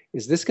be?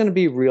 Is this going to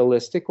be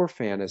realistic or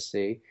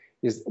fantasy?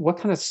 What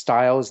kind of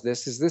style is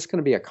this? Is this going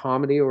to be a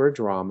comedy or a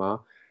drama?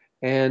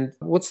 And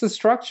what's the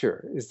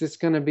structure? Is this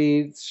going to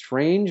be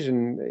strange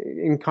and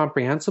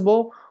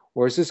incomprehensible?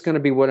 Or is this going to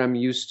be what I'm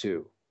used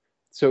to?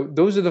 So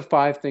those are the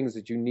 5 things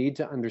that you need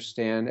to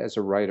understand as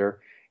a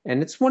writer.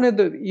 And it's one of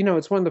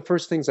the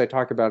first things I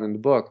talk about in the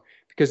book,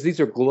 because these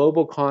are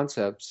global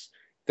concepts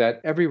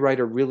that every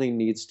writer really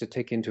needs to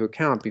take into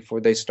account before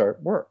they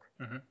start work.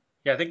 Mm-hmm.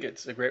 Yeah, I think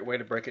it's a great way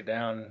to break it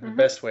down. The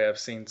best way I've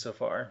seen so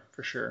far,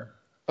 for sure.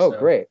 Oh,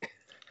 great.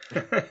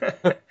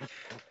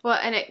 Well,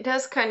 and it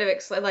does kind of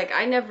explain, like,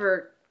 I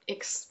never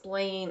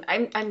explain.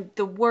 I'm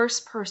the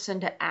worst person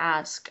to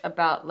ask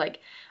about, like,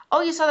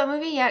 oh, you saw that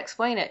movie? Yeah,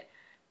 explain it.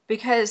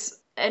 Because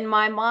in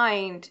my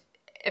mind,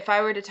 if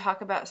I were to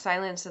talk about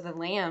Silence of the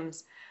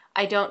Lambs,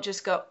 I don't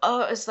just go,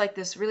 oh, it's like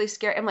this really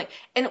scary. I'm like,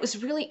 and it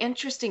was really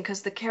interesting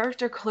because the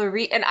character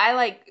Clarice, and I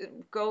like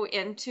go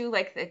into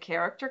like the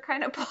character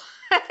kind of plot.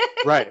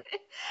 Right.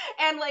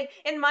 And like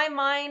in my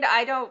mind,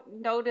 I don't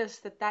notice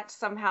that that's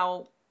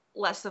somehow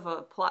less of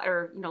a plot,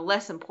 or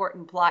less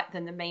important plot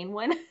than the main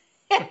one.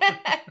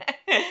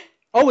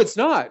 Oh, it's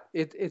not.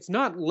 It's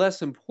not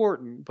less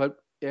important, but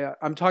yeah,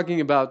 I'm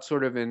talking about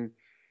sort of in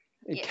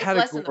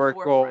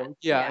categorical.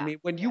 Yeah, I mean,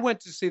 when you went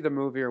to see the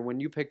movie or when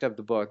you picked up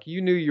the book,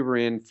 you knew you were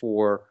in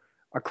for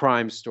a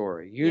crime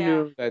story. You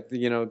knew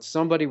that,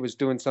 somebody was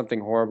doing something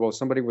horrible,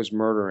 somebody was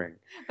murdering.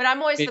 But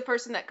I'm always the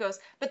person that goes,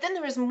 but then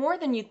there was more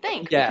than you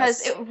think,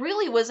 because it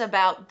really was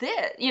about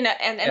this,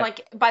 and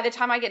like by the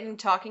time I get into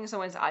talking,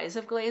 someone's eyes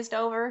have glazed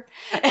over.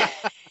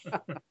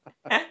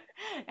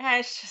 And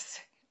it's just,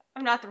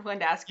 I'm not the one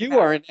to ask. You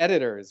are an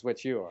editor, is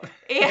what you are.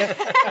 Yeah.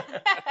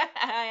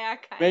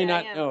 May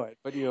not know it,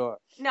 but you are.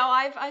 No,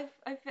 I've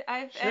She's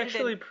edited.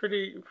 actually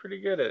pretty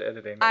good at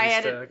editing. I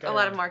edit a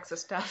lot of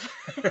Marxist stuff.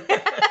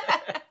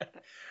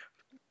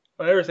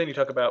 Another thing you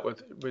talk about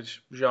with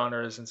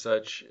genres and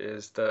such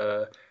is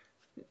the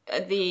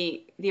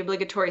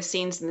obligatory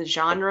scenes in the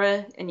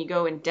genre, and you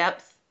go in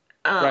depth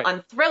right.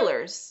 on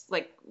thrillers,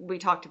 like we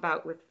talked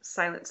about with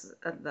Silence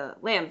of the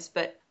Lambs.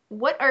 But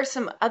what are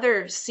some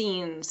other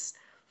scenes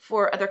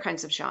for other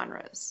kinds of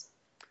genres?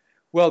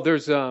 Well,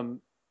 there's there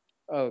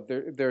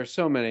are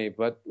so many,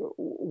 but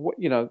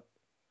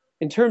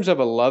in terms of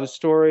a love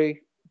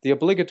story, the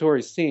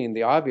obligatory scene,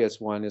 the obvious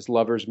one, is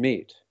lovers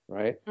meet,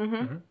 right? Mm-hmm.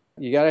 Mm-hmm.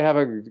 You got to have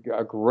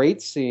a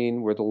great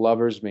scene where the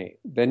lovers meet.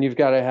 Then you've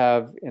got to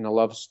have, in a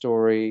love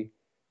story,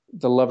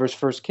 the lovers'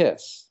 first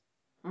kiss,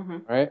 mm-hmm.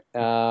 right?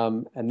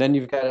 And then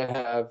you've got to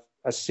have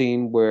a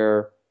scene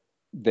where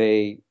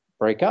they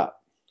break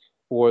up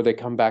or they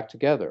come back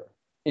together.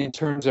 In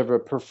terms of a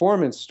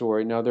performance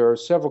story, now there are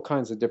several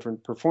kinds of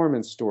different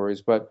performance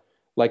stories, but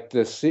like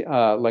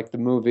the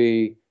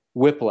movie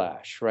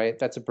Whiplash, right?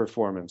 That's a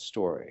performance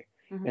story.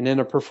 Mm-hmm. And in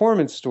a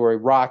performance story,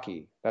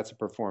 Rocky, that's a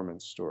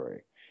performance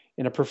story.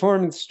 In a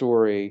performance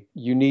story,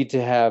 you need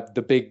to have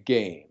the big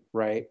game,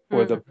 right?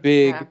 Or the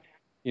big,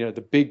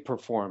 the big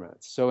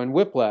performance. So in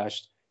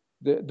Whiplash,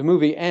 the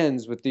movie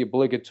ends with the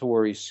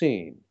obligatory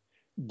scene,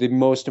 the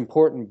most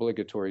important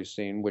obligatory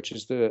scene, which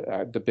is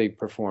the big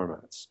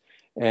performance.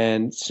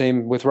 And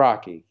same with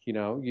Rocky. You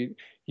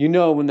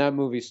know when that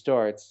movie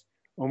starts,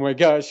 oh my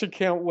gosh, I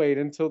can't wait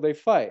until they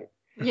fight.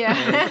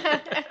 Yeah.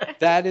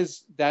 that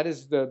is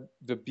the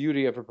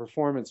beauty of a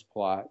performance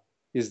plot,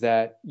 is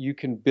that you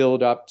can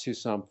build up to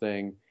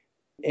something.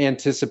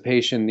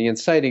 Anticipation, the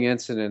inciting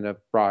incident of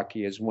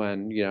Rocky is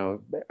when,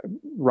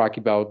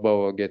 Rocky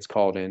Balboa gets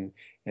called in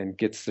and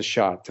gets the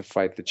shot to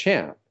fight the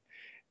champ.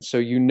 So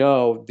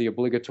the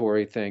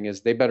obligatory thing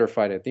is they better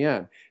fight at the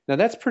end. Now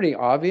that's pretty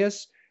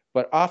obvious,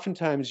 but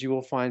oftentimes you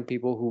will find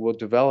people who will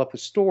develop a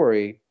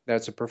story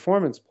that's a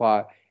performance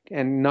plot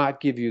and not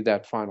give you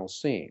that final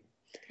scene.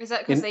 Is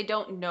that because they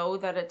don't know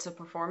that it's a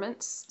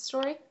performance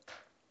story?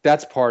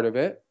 That's part of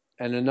it.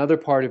 And another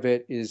part of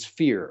it is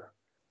fear,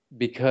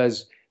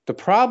 because the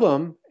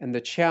problem and the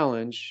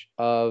challenge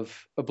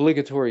of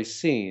obligatory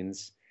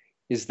scenes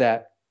is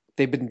that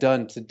they've been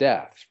done to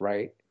death,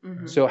 right?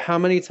 Mm-hmm. So how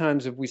many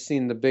times have we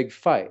seen the big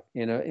fight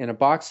in a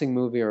boxing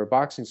movie or a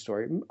boxing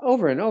story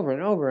over and over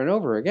and over and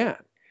over again?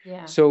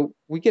 Yeah. So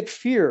we get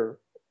fear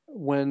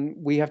when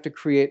we have to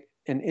create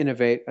and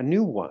innovate a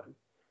new one.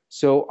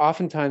 So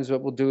oftentimes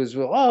what we'll do is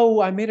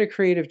I made a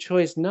creative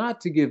choice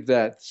not to give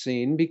that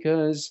scene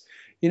because,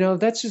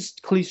 that's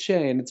just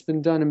cliche and it's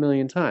been done a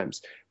million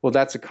times. Well,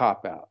 that's a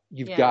cop-out.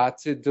 You've got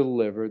to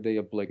deliver the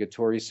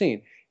obligatory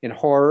scene. In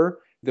horror,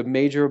 the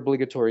major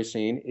obligatory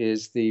scene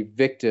is the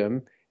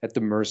victim at the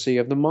mercy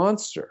of the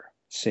monster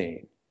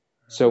scene.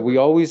 So we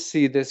always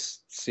see this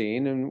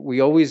scene, and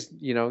we always,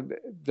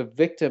 the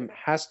victim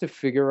has to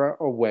figure out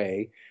a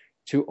way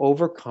to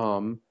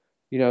overcome,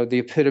 the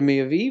epitome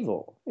of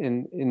evil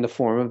in the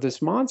form of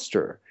this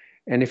monster.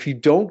 And if you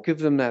don't give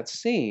them that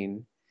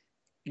scene,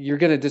 you're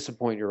going to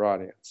disappoint your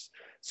audience.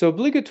 So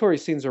obligatory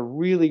scenes are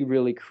really,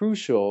 really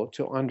crucial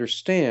to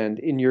understand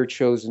in your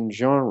chosen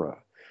genre,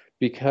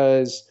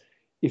 because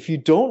if you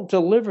don't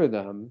deliver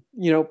them,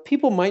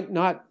 people might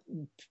not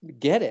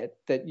get it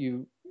that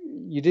you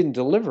didn't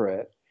deliver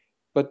it,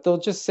 but they'll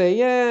just say,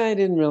 yeah, I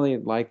didn't really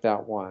like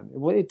that one.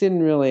 It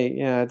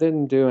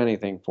didn't do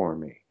anything for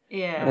me.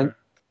 Yeah. And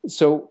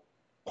so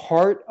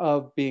part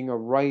of being a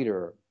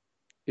writer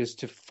is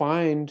to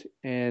find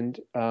and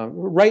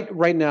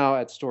right now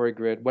at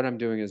StoryGrid, what I'm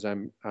doing is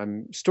I'm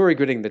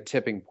StoryGridding The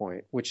Tipping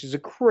Point, which is a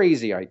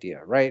crazy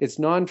idea, right? It's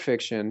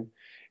nonfiction.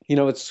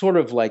 It's sort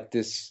of like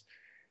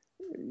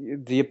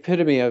the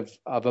epitome of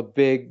a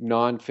big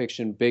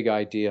nonfiction, big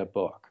idea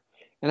book.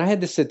 And I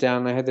had to sit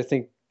down and I had to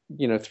think,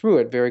 through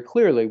it very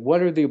clearly.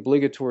 What are the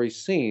obligatory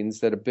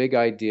scenes that a big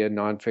idea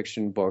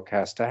nonfiction book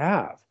has to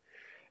have?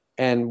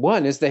 And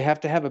one is they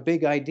have to have a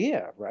big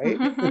idea, right?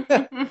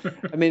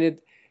 I mean,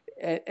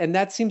 and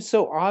that seems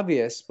so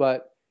obvious,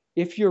 but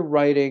if you're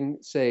writing,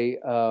 say,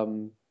 a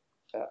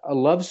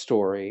love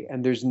story,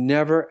 and there's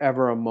never,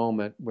 ever a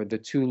moment where the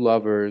two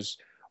lovers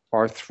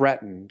are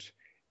threatened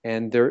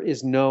and there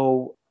is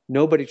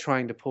nobody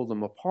trying to pull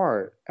them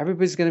apart,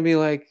 everybody's going to be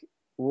like,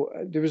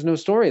 there was no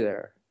story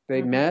there.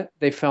 They met,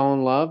 they fell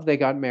in love, they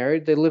got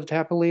married, they lived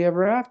happily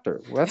ever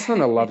after. Well, that's not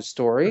a love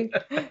story.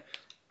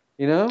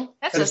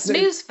 That's a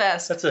snooze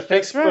fest. That's a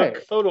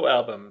Facebook photo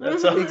album.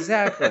 That's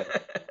exactly.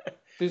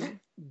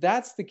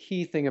 That's the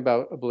key thing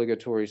about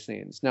obligatory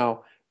scenes.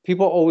 Now,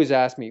 people always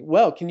ask me,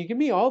 well, can you give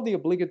me all the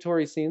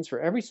obligatory scenes for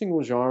every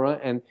single genre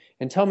and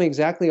tell me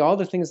exactly all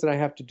the things that I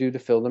have to do to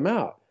fill them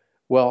out?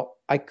 Well,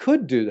 I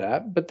could do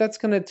that, but that's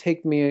going to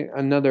take me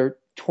another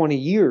 20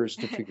 years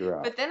to figure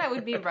out. But then I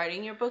would be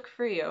writing your book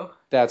for you.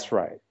 That's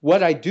right.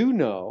 What I do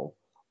know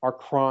are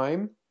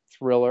crime,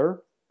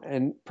 thriller,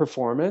 and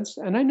performance.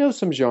 And I know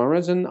some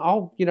genres, and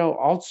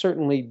I'll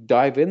certainly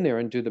dive in there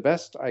and do the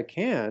best I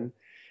can.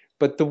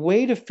 But the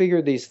way to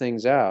figure these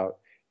things out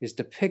is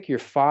to pick your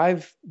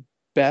 5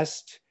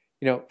 best,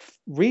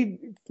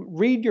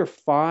 read your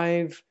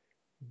 5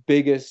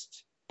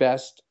 biggest,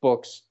 best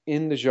books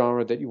in the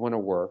genre that you want to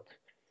work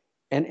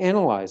and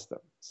analyze them.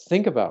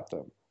 Think about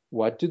them.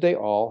 What do they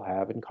all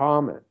have in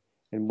common?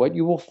 And what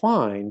you will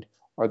find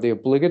are the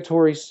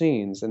obligatory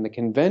scenes and the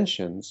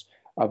conventions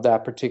of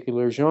that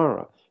particular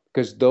genre.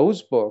 Because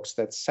those books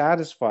that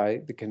satisfy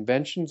the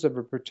conventions of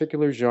a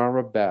particular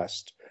genre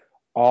best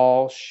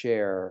all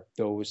share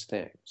those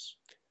things.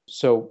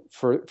 So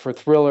for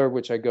thriller,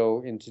 which I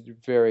go into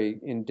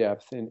very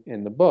in-depth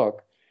in the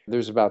book,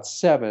 there's about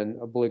 7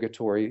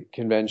 obligatory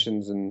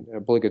conventions and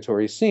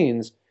obligatory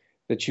scenes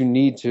that you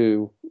need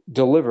to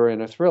deliver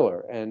in a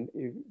thriller. And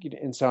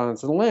in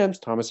Silence of the Lambs,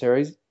 Thomas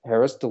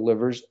Harris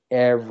delivers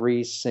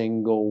every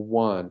single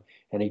one.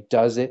 And he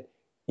does it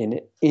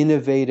in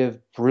innovative,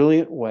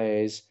 brilliant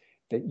ways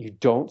that you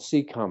don't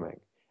see coming.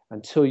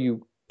 Until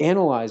you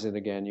analyze it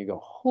again, you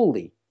go,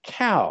 holy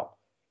cow,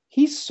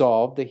 he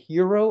solved the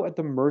hero at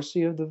the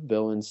mercy of the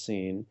villain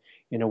scene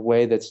in a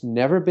way that's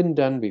never been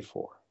done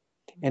before.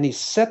 And he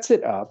sets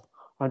it up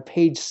on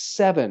page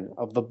 7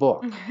 of the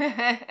book.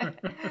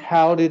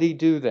 How did he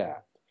do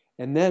that?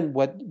 And then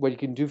what you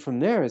can do from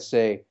there is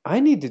say, I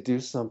need to do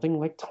something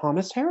like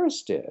Thomas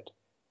Harris did.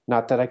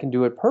 Not that I can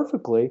do it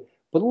perfectly,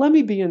 but let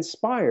me be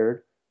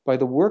inspired by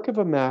the work of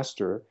a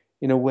master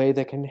in a way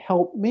that can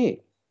help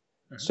me.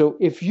 So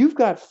if you've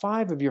got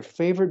 5 of your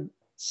favorite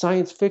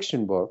science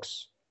fiction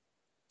books,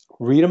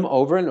 read them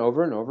over and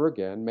over and over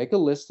again, make a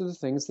list of the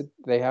things that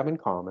they have in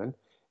common,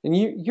 and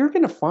you're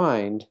going to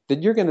find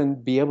that you're going to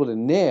be able to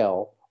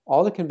nail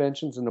all the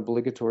conventions and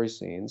obligatory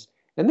scenes,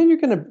 and then you're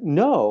going to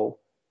know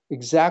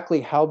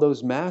exactly how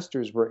those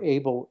masters were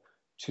able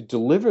to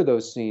deliver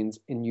those scenes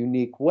in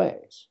unique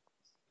ways.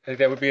 I think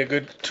that would be a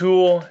good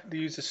tool to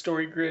use a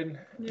StoryGrid.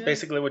 Yeah.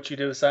 Basically what you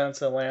do with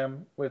Silence of the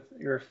Lamb with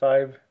your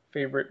 5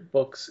 favorite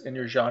books in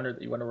your genre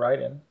that you want to write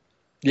in.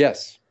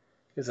 Yes.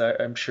 Because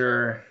I'm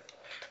sure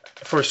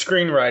for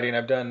screenwriting,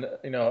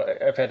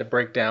 I've had to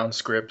break down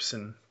scripts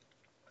and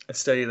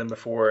study them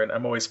before, and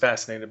I'm always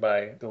fascinated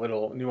by the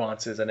little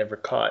nuances I never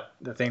caught,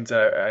 the things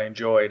that I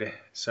enjoyed.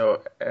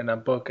 So in a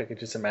book, I could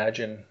just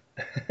imagine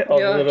all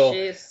the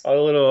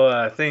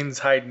little things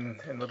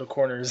hiding in little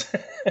corners.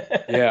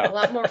 Yeah, a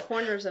lot more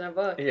corners in a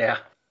book. Yeah.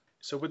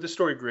 So with the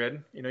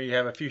StoryGrid, you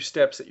have a few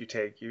steps that you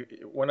take.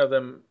 One of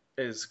them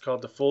is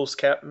called the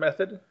foolscap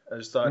method. I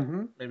just thought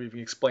maybe if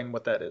you explain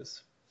what that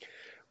is.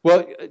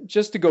 Well,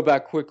 just to go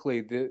back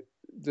quickly, the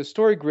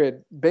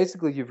StoryGrid,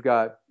 basically you've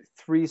got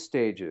 3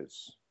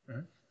 stages.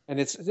 And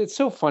it's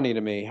so funny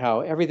to me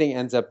how everything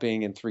ends up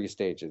being in 3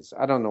 stages.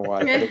 I don't know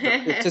why, but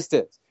it just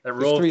is. That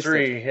rule of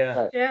 3, yeah.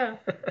 Right.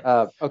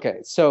 Yeah. Okay,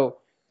 so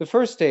the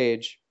first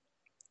stage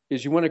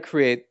is you want to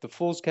create the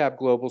Foolscap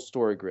Global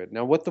StoryGrid.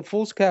 Now, what the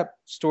Foolscap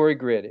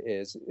StoryGrid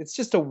is, it's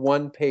just a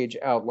 1-page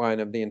outline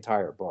of the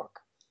entire book.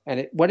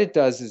 And what it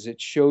does is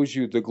it shows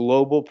you the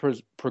global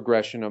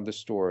progression of the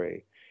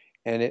story.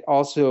 And it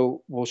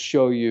also will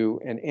show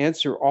you and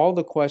answer all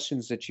the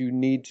questions that you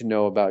need to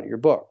know about your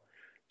book.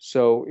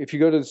 So if you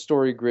go to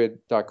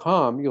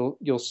thestorygrid.com,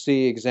 you'll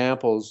see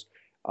examples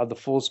of the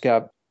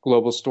foolscap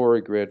global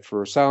story grid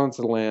for Silence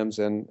of the Lambs.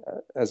 And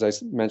as I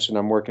mentioned,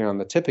 I'm working on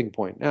the tipping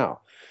point now.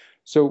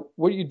 So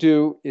what you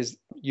do is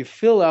you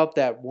fill out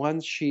that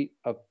one sheet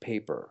of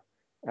paper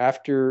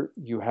after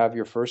you have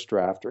your first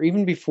draft, or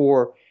even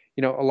before.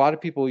 A lot of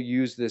people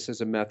use this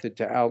as a method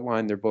to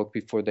outline their book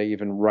before they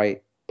even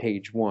write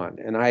page one.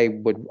 And I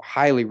would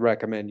highly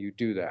recommend you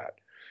do that.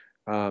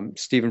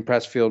 Stephen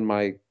Pressfield,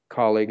 my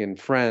colleague and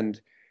friend,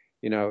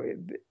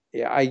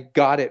 I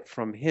got it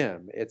from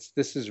him.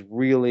 This is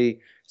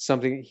really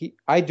something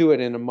I do it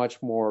in a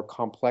much more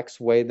complex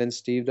way than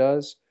Steve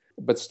does,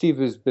 but Steve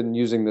has been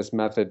using this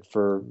method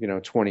for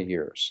 20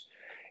 years.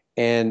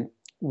 And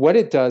what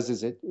it does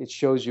is it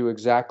shows you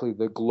exactly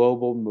the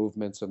global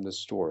movements of the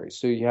story.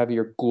 So you have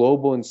your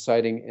global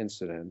inciting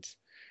incident,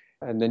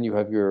 and then you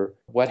have your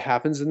what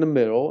happens in the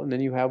middle, and then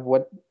you have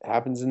what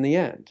happens in the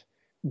end.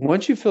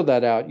 Once you fill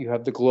that out, you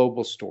have the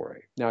global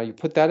story. Now you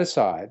put that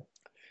aside,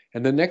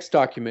 and the next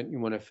document you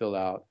want to fill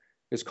out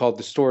is called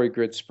the Story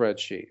Grid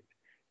spreadsheet.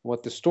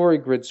 What the Story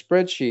Grid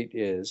spreadsheet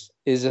is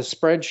a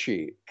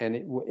spreadsheet, and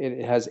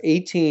it has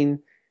 18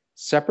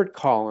 separate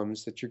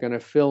columns that you're going to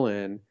fill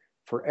in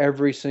for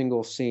every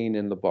single scene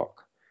in the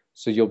book.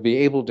 So you'll be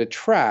able to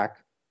track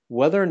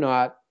whether or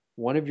not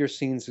one of your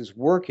scenes is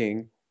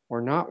working or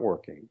not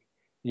working.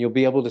 And you'll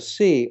be able to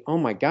see, oh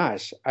my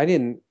gosh,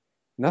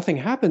 nothing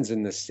happens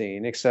in this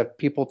scene except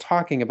people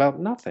talking about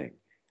nothing.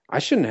 I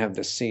shouldn't have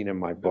this scene in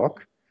my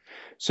book.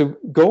 So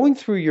going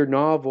through your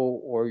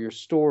novel or your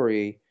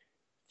story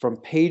from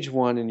page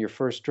one in your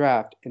first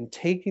draft and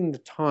taking the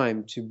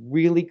time to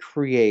really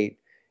create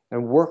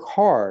and work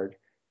hard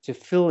to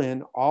fill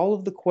in all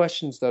of the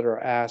questions that are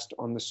asked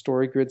on the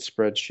Story Grid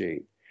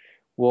spreadsheet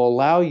will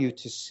allow you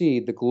to see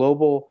the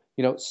global,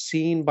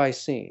 scene by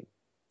scene.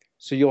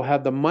 So you'll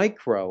have the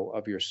micro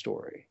of your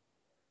story.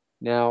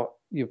 Now,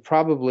 you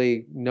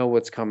probably know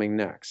what's coming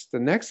next. The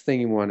next thing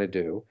you want to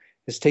do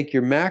is take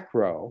your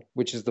macro,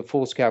 which is the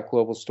foolscap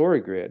global story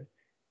grid,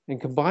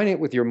 and combine it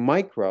with your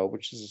micro,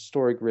 which is a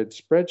Story Grid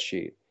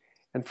spreadsheet.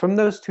 And from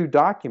those two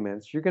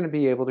documents, you're going to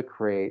be able to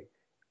create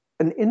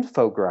an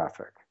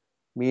infographic,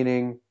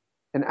 meaning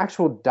an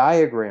actual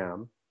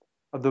diagram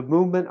of the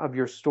movement of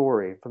your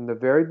story from the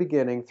very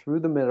beginning through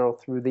the middle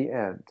through the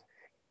end.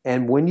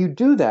 And when you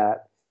do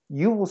that,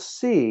 you will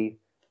see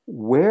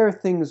where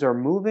things are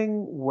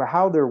moving,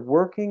 how they're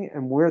working,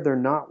 and where they're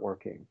not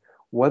working.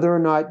 Whether or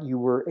not you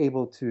were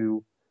able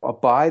to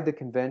abide the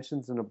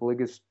conventions and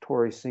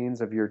obligatory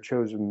scenes of your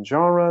chosen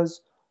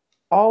genres,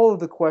 all of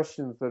the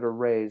questions that are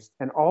raised,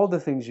 and all the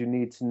things you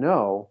need to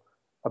know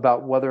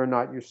about whether or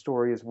not your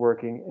story is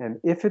working, and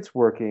if it's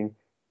working,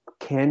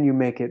 can you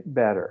make it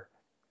better?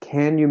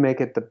 Can you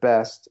make it the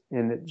best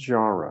in its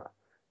genre?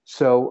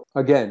 So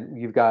again,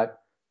 you've got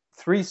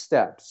 3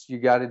 steps. You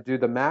got to do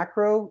the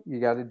macro, you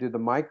got to do the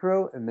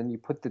micro, and then you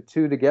put the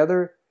two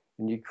together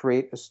and you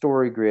create a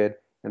story grid.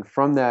 And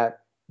from that,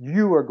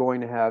 you are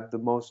going to have the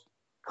most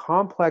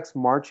complex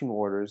marching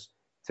orders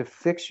to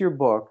fix your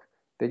book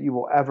that you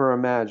will ever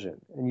imagine.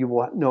 And you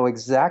will know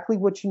exactly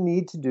what you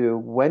need to do,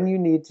 when you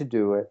need to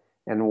do it,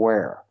 and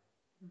where.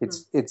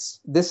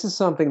 Mm-hmm. This is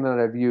something that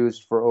I've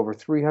used for over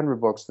 300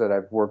 books that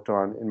I've worked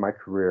on in my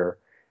career.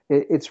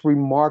 It's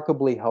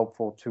remarkably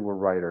helpful to a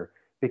writer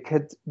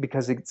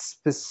because it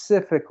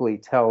specifically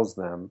tells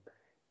them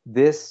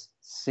this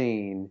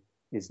scene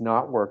is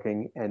not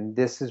working and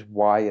this is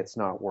why it's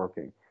not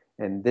working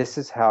and this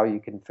is how you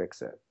can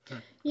fix it.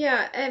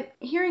 Yeah, and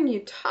hearing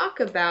you talk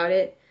about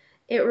it,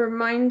 it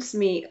reminds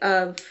me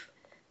of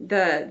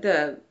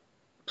the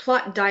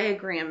plot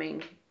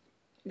diagramming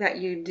that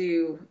you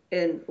do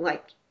in,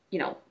 like,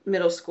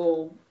 middle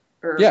school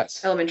or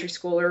yes. elementary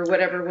school or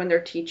whatever when they're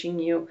teaching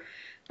you.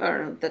 I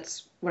don't know,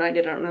 that's when I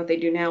did. I don't know if they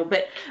do now.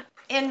 But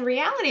in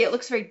reality, it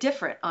looks very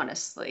different,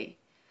 honestly,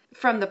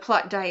 from the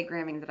plot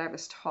diagramming that I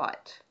was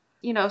taught.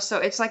 So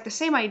it's like the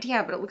same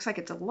idea, but it looks like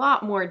it's a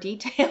lot more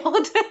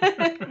detailed.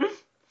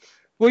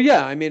 Well,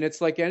 yeah, I mean,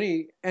 it's like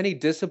any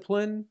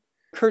discipline.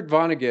 Kurt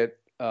Vonnegut,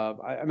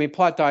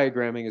 plot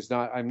diagramming is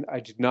not, I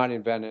did not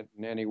invent it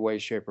in any way,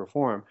 shape, or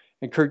form.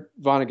 And Kurt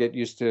Vonnegut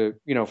used to,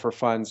 for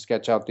fun,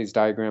 sketch out these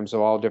diagrams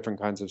of all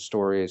different kinds of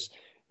stories.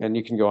 And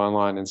you can go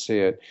online and see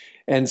it.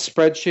 And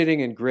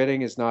spreadsheeting and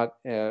gridding is not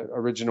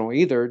original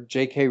either.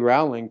 J.K.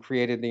 Rowling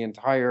created the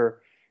entire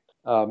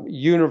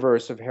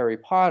universe of Harry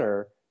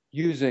Potter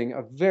using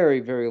a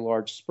very, very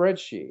large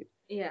spreadsheet.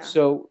 Yeah.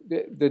 So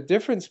the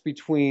difference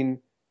between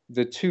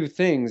the two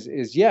things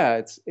is,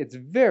 it's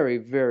very,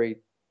 very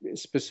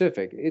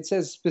specific. It's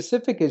as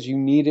specific as you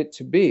need it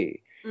to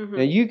be. Mm-hmm.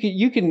 Now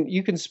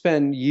you can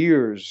spend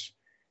years,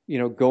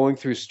 going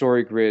through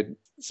story grid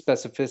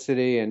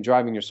specificity and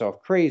driving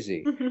yourself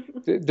crazy.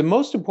 The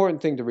most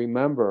important thing to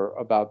remember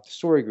about the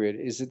story grid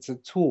is it's a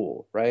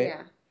tool, right?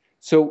 Yeah.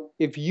 So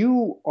if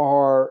you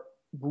are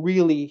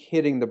really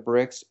hitting the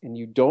bricks and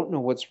you don't know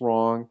what's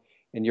wrong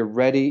and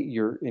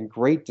you're in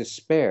great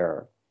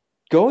despair,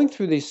 going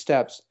through these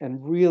steps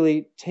and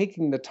really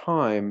taking the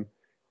time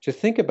to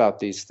think about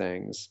these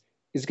things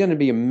is going to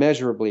be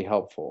immeasurably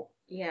helpful.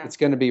 Yeah. It's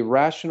going to be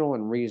rational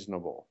and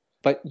reasonable.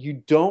 But you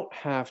don't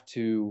have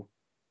to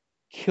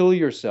kill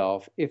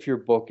yourself if your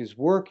book is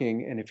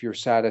working and if you're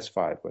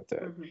satisfied with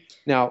it. Mm-hmm.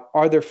 Now,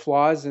 are there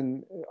flaws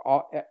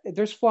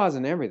there's flaws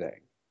in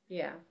everything.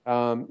 Yeah.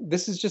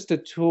 This is just a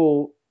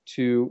tool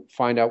to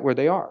find out where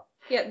they are.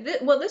 Yeah,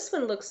 well, this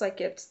one looks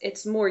like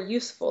it's more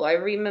useful. I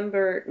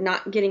remember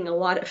not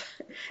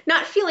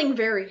feeling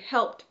very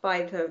helped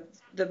by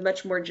the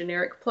much more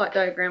generic plot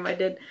diagram I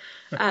did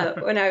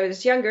when I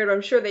was younger.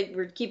 I'm sure they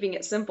were keeping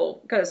it simple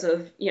because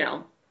of,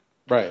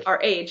 right, our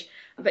age.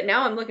 But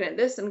now I'm looking at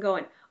this and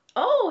going,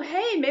 oh,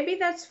 hey, maybe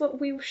that's what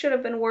we should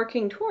have been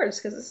working towards,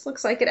 because this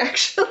looks like it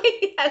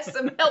actually has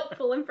some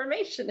helpful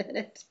information in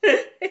it.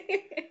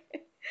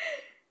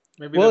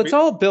 It's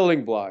all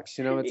building blocks,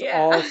 it's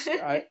Yeah. all,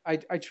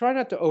 I try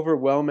not to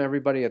overwhelm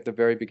everybody at the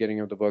very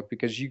beginning of the book,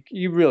 because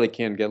you really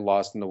can get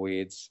lost in the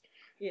weeds.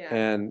 Yeah.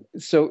 And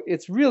so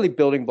it's really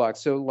building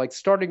blocks. So like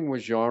starting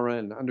with genre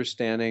and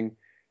understanding,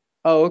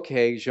 oh,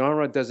 okay,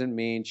 genre doesn't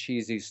mean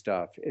cheesy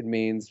stuff. It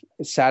means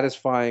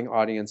satisfying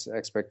audience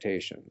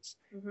expectations.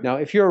 Mm-hmm. Now,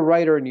 if you're a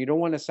writer and you don't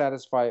want to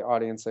satisfy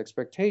audience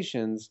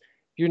expectations,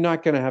 you're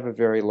not going to have a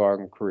very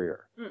long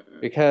career. Mm-mm.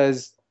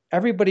 Because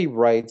everybody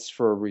writes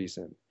for a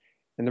reason.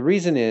 And the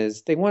reason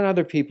is they want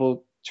other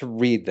people to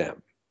read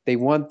them. They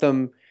want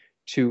them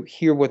to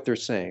hear what they're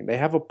saying. They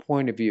have a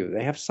point of view.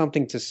 They have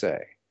something to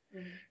say.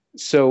 Mm-hmm.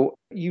 So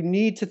you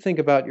need to think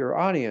about your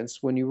audience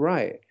when you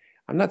write.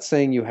 I'm not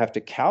saying you have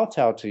to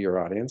kowtow to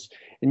your audience.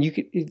 And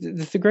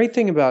the great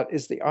thing about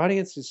is the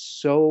audience is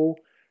so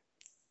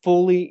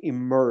fully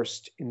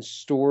immersed in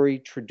story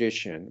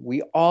tradition.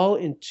 We all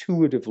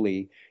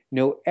intuitively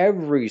know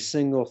every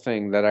single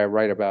thing that I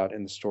write about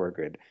in the Story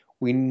Grid.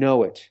 We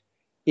know it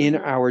in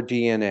Mm-hmm. our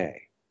DNA.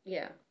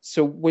 Yeah.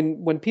 So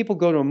when people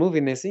go to a movie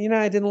and they say,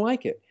 I didn't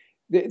like it,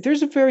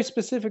 there's a very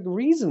specific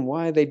reason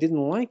why they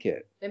didn't like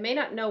it. They may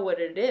not know what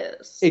it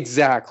is.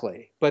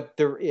 Exactly, but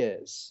there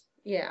is.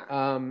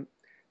 Yeah.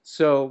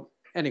 So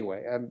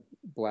anyway, I'm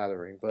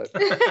blathering, but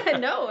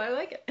No, I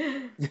like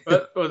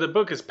it. Well, the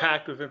book is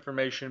packed with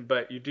information,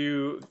 but you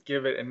do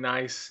give it a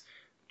nice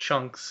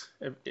chunks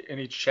in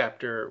each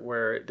chapter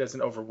where it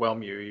doesn't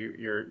overwhelm you.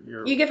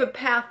 You give a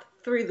path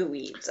through the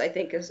weeds, I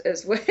think,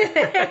 is what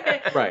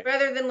right.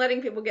 Rather than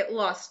letting people get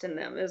lost in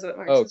them, is what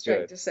Marx is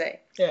trying to say.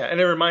 Yeah, and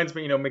it reminds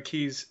me,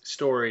 McKee's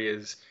story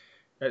is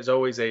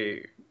always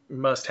a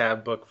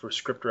must-have book for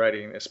script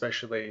writing,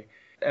 especially.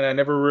 And I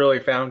never really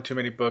found too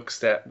many books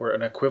that were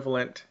an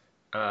equivalent.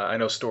 I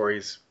know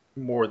stories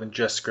more than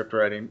just script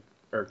writing,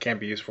 or can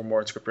be used for more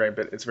in script writing,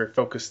 but it's very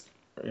focused,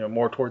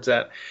 more towards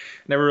that.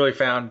 Never really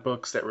found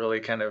books that really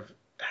kind of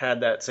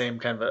had that same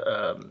kind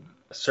of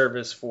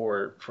service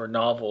for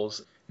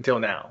novels until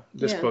now.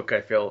 This book,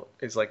 I feel,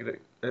 is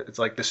it's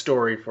like the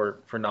story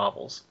for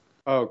novels.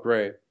 Oh,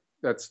 great!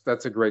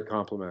 That's a great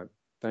compliment.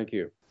 Thank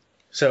you.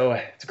 So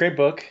it's a great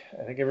book.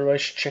 I think everybody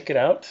should check it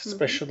out,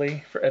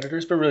 especially for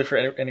editors, but really for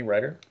any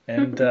writer.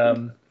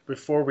 And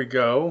before we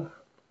go,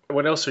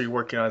 what else are you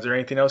working on? Is there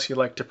anything else you'd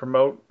like to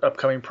promote?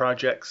 Upcoming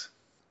projects?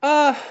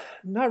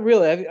 Not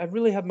really. I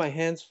really have my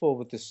hands full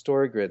with the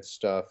Story Grid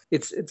stuff.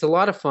 It's a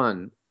lot of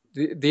fun.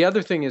 The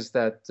other thing is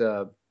that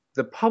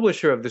the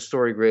publisher of the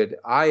Story Grid,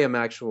 I'm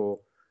actually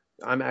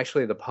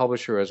the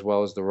publisher as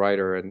well as the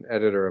writer and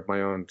editor of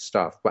my own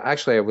stuff. But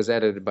actually, I was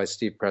edited by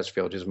Steve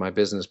Pressfield, who's my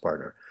business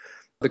partner.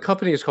 The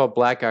company is called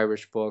Black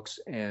Irish Books,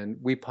 and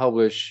we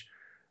publish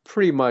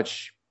pretty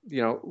much,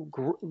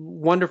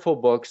 wonderful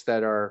books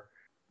that are,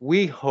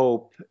 we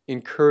hope,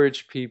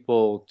 encourage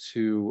people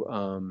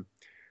to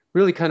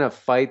really kind of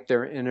fight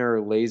their inner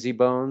lazy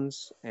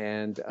bones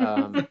and,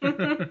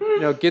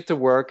 get to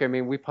work. I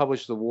mean, we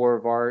publish The War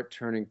of Art,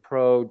 Turning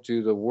Pro,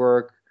 Do the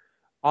Work,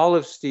 all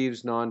of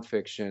Steve's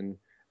nonfiction,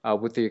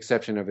 with the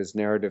exception of his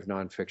narrative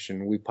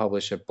nonfiction, we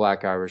publish at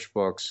Black Irish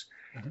Books.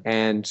 Mm-hmm.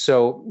 And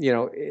so,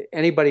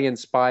 anybody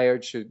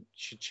inspired should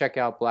check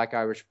out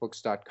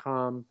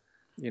blackirishbooks.com.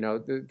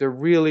 They're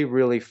really,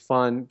 really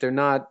fun. They're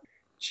not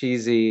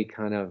cheesy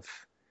kind of.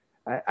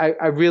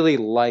 I really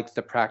like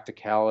the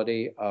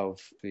practicality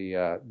of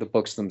the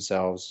books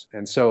themselves.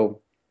 And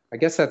so I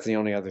guess that's the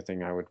only other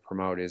thing I would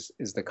promote is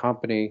the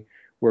company.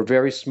 We're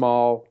very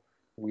small.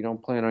 We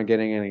don't plan on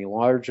getting any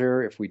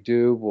larger. If we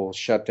do, we'll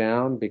shut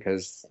down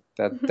because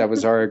that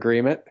was our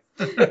agreement.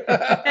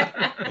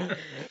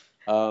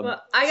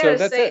 Well, I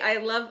gotta say, I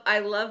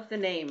love the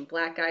name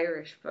Black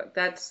Irish Book.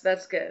 That's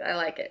good. I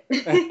like it.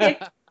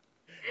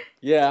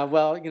 Yeah,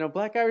 well,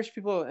 Black Irish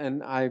people,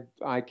 and I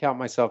count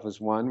myself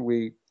as one.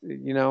 We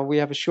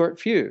have a short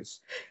fuse.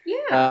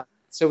 Yeah.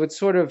 So it's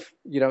sort of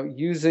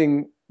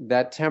using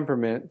that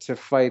temperament to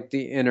fight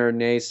the inner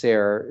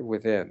naysayer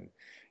within,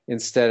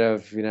 instead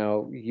of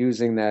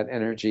using that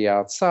energy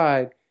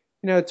outside.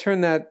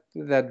 Turn that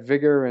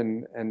vigor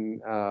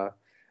and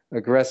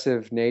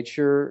aggressive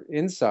nature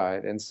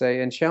inside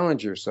and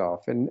challenge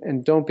yourself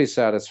and don't be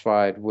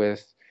satisfied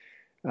with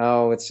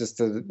oh, it's just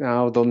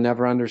no, they'll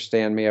never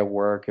understand me at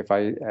work if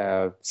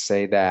I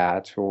say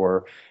that,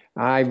 or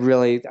I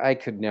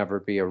could never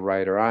be a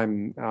writer.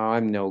 I'm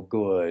no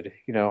good.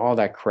 All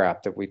that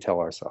crap that we tell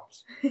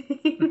ourselves.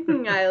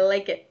 I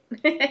like it.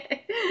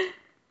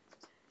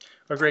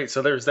 Oh, great.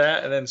 So there's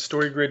that, and then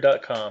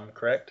storygrid.com,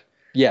 correct?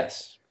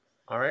 Yes.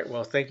 All right.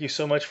 Well, thank you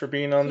so much for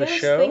being on the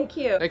Yes, show. thank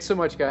you. Thanks so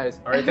much, guys.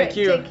 All right. Thank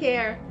you. Take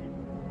care.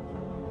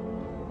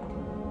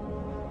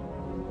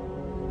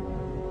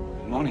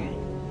 Good morning.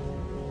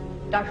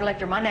 Dr.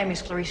 Lecter, my name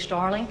is Clarice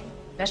Starling.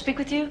 May I speak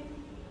with you?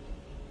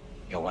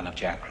 You're one of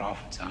Jack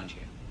Crawford's, aren't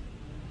you?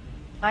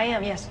 I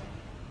am, yes.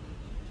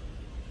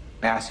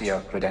 May I see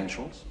your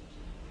credentials?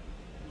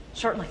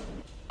 Certainly.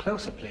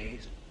 Closer,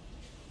 please.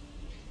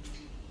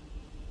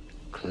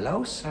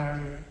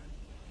 Closer.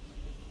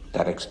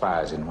 That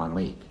expires in 1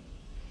 week.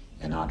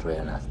 You're not real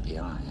FBI,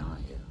 are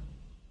you?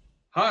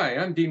 Hi,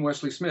 I'm Dean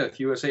Wesley Smith,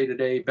 USA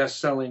Today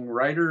best-selling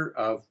writer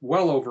of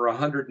well over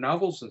 100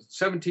 novels and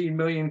 17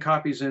 million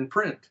copies in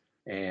print.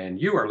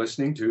 And you are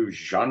listening to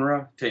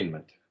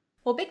Genretainment.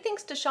 Well, big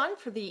thanks to Sean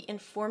for the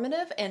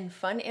informative and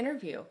fun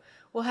interview.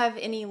 We'll have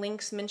any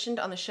links mentioned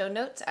on the show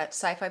notes at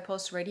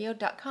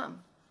sci-fi-pulseradio.com.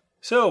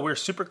 So we're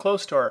super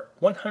close to our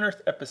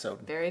 100th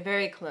episode. Very,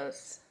 very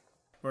close.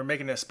 We're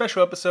making a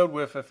special episode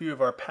with a few of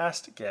our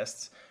past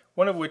guests,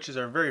 one of which is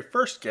our very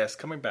first guest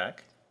coming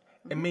back,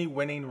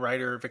 Emmy-winning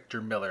writer Victor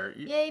Miller.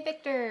 Yay,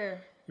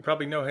 Victor! You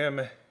probably know him,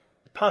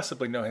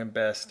 possibly know him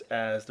best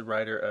as the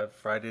writer of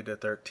Friday the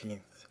 13th.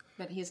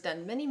 But he's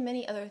done many,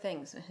 many other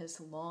things in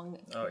his long,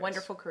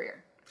 wonderful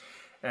career.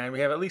 And we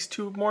have at least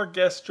 2 more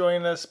guests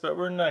joining us, but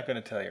we're not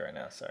going to tell you right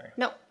now, sorry.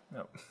 No.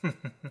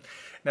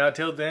 Now,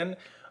 till then,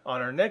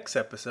 on our next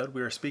episode,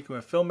 we are speaking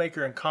with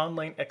filmmaker and con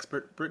lane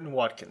expert Britton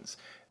Watkins.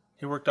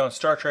 He worked on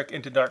Star Trek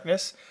Into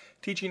Darkness,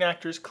 teaching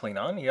actors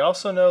Klingon. He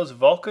also knows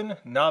Vulcan,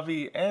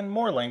 Na'vi, and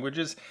more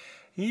languages.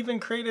 He even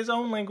created his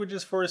own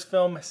languages for his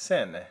film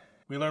Sen.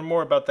 We learn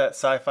more about that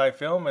sci-fi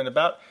film and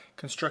about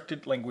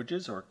constructed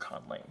languages, or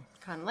con lane.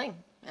 Con lane.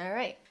 All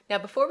right. Now,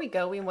 before we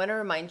go, we want to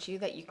remind you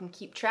that you can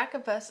keep track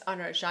of us on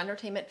our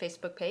Genretainment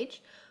Facebook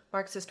page,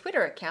 Marks'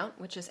 Twitter account,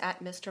 which is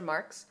at Mr.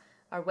 Marks,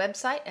 our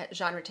website at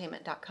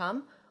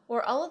genretainment.com,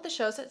 or all of the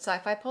shows at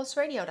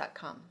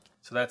sci-fi-pulseradio.com.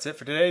 So that's it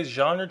for today's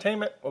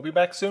Genretainment. We'll be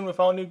back soon with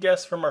all new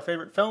guests from our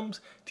favorite films,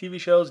 TV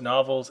shows,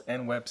 novels,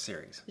 and web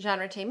series.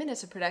 Genretainment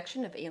is a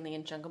production of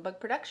Alien Jungle Bug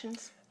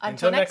Productions.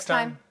 Until next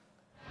time.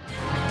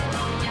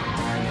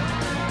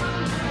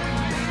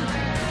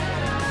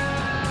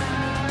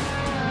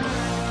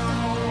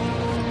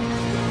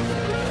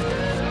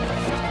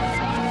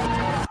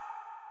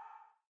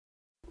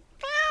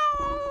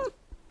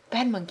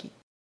 Bad monkey.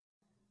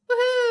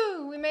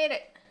 Woohoo! We made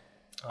it.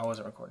 I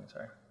wasn't recording,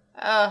 sorry.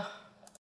 Oh.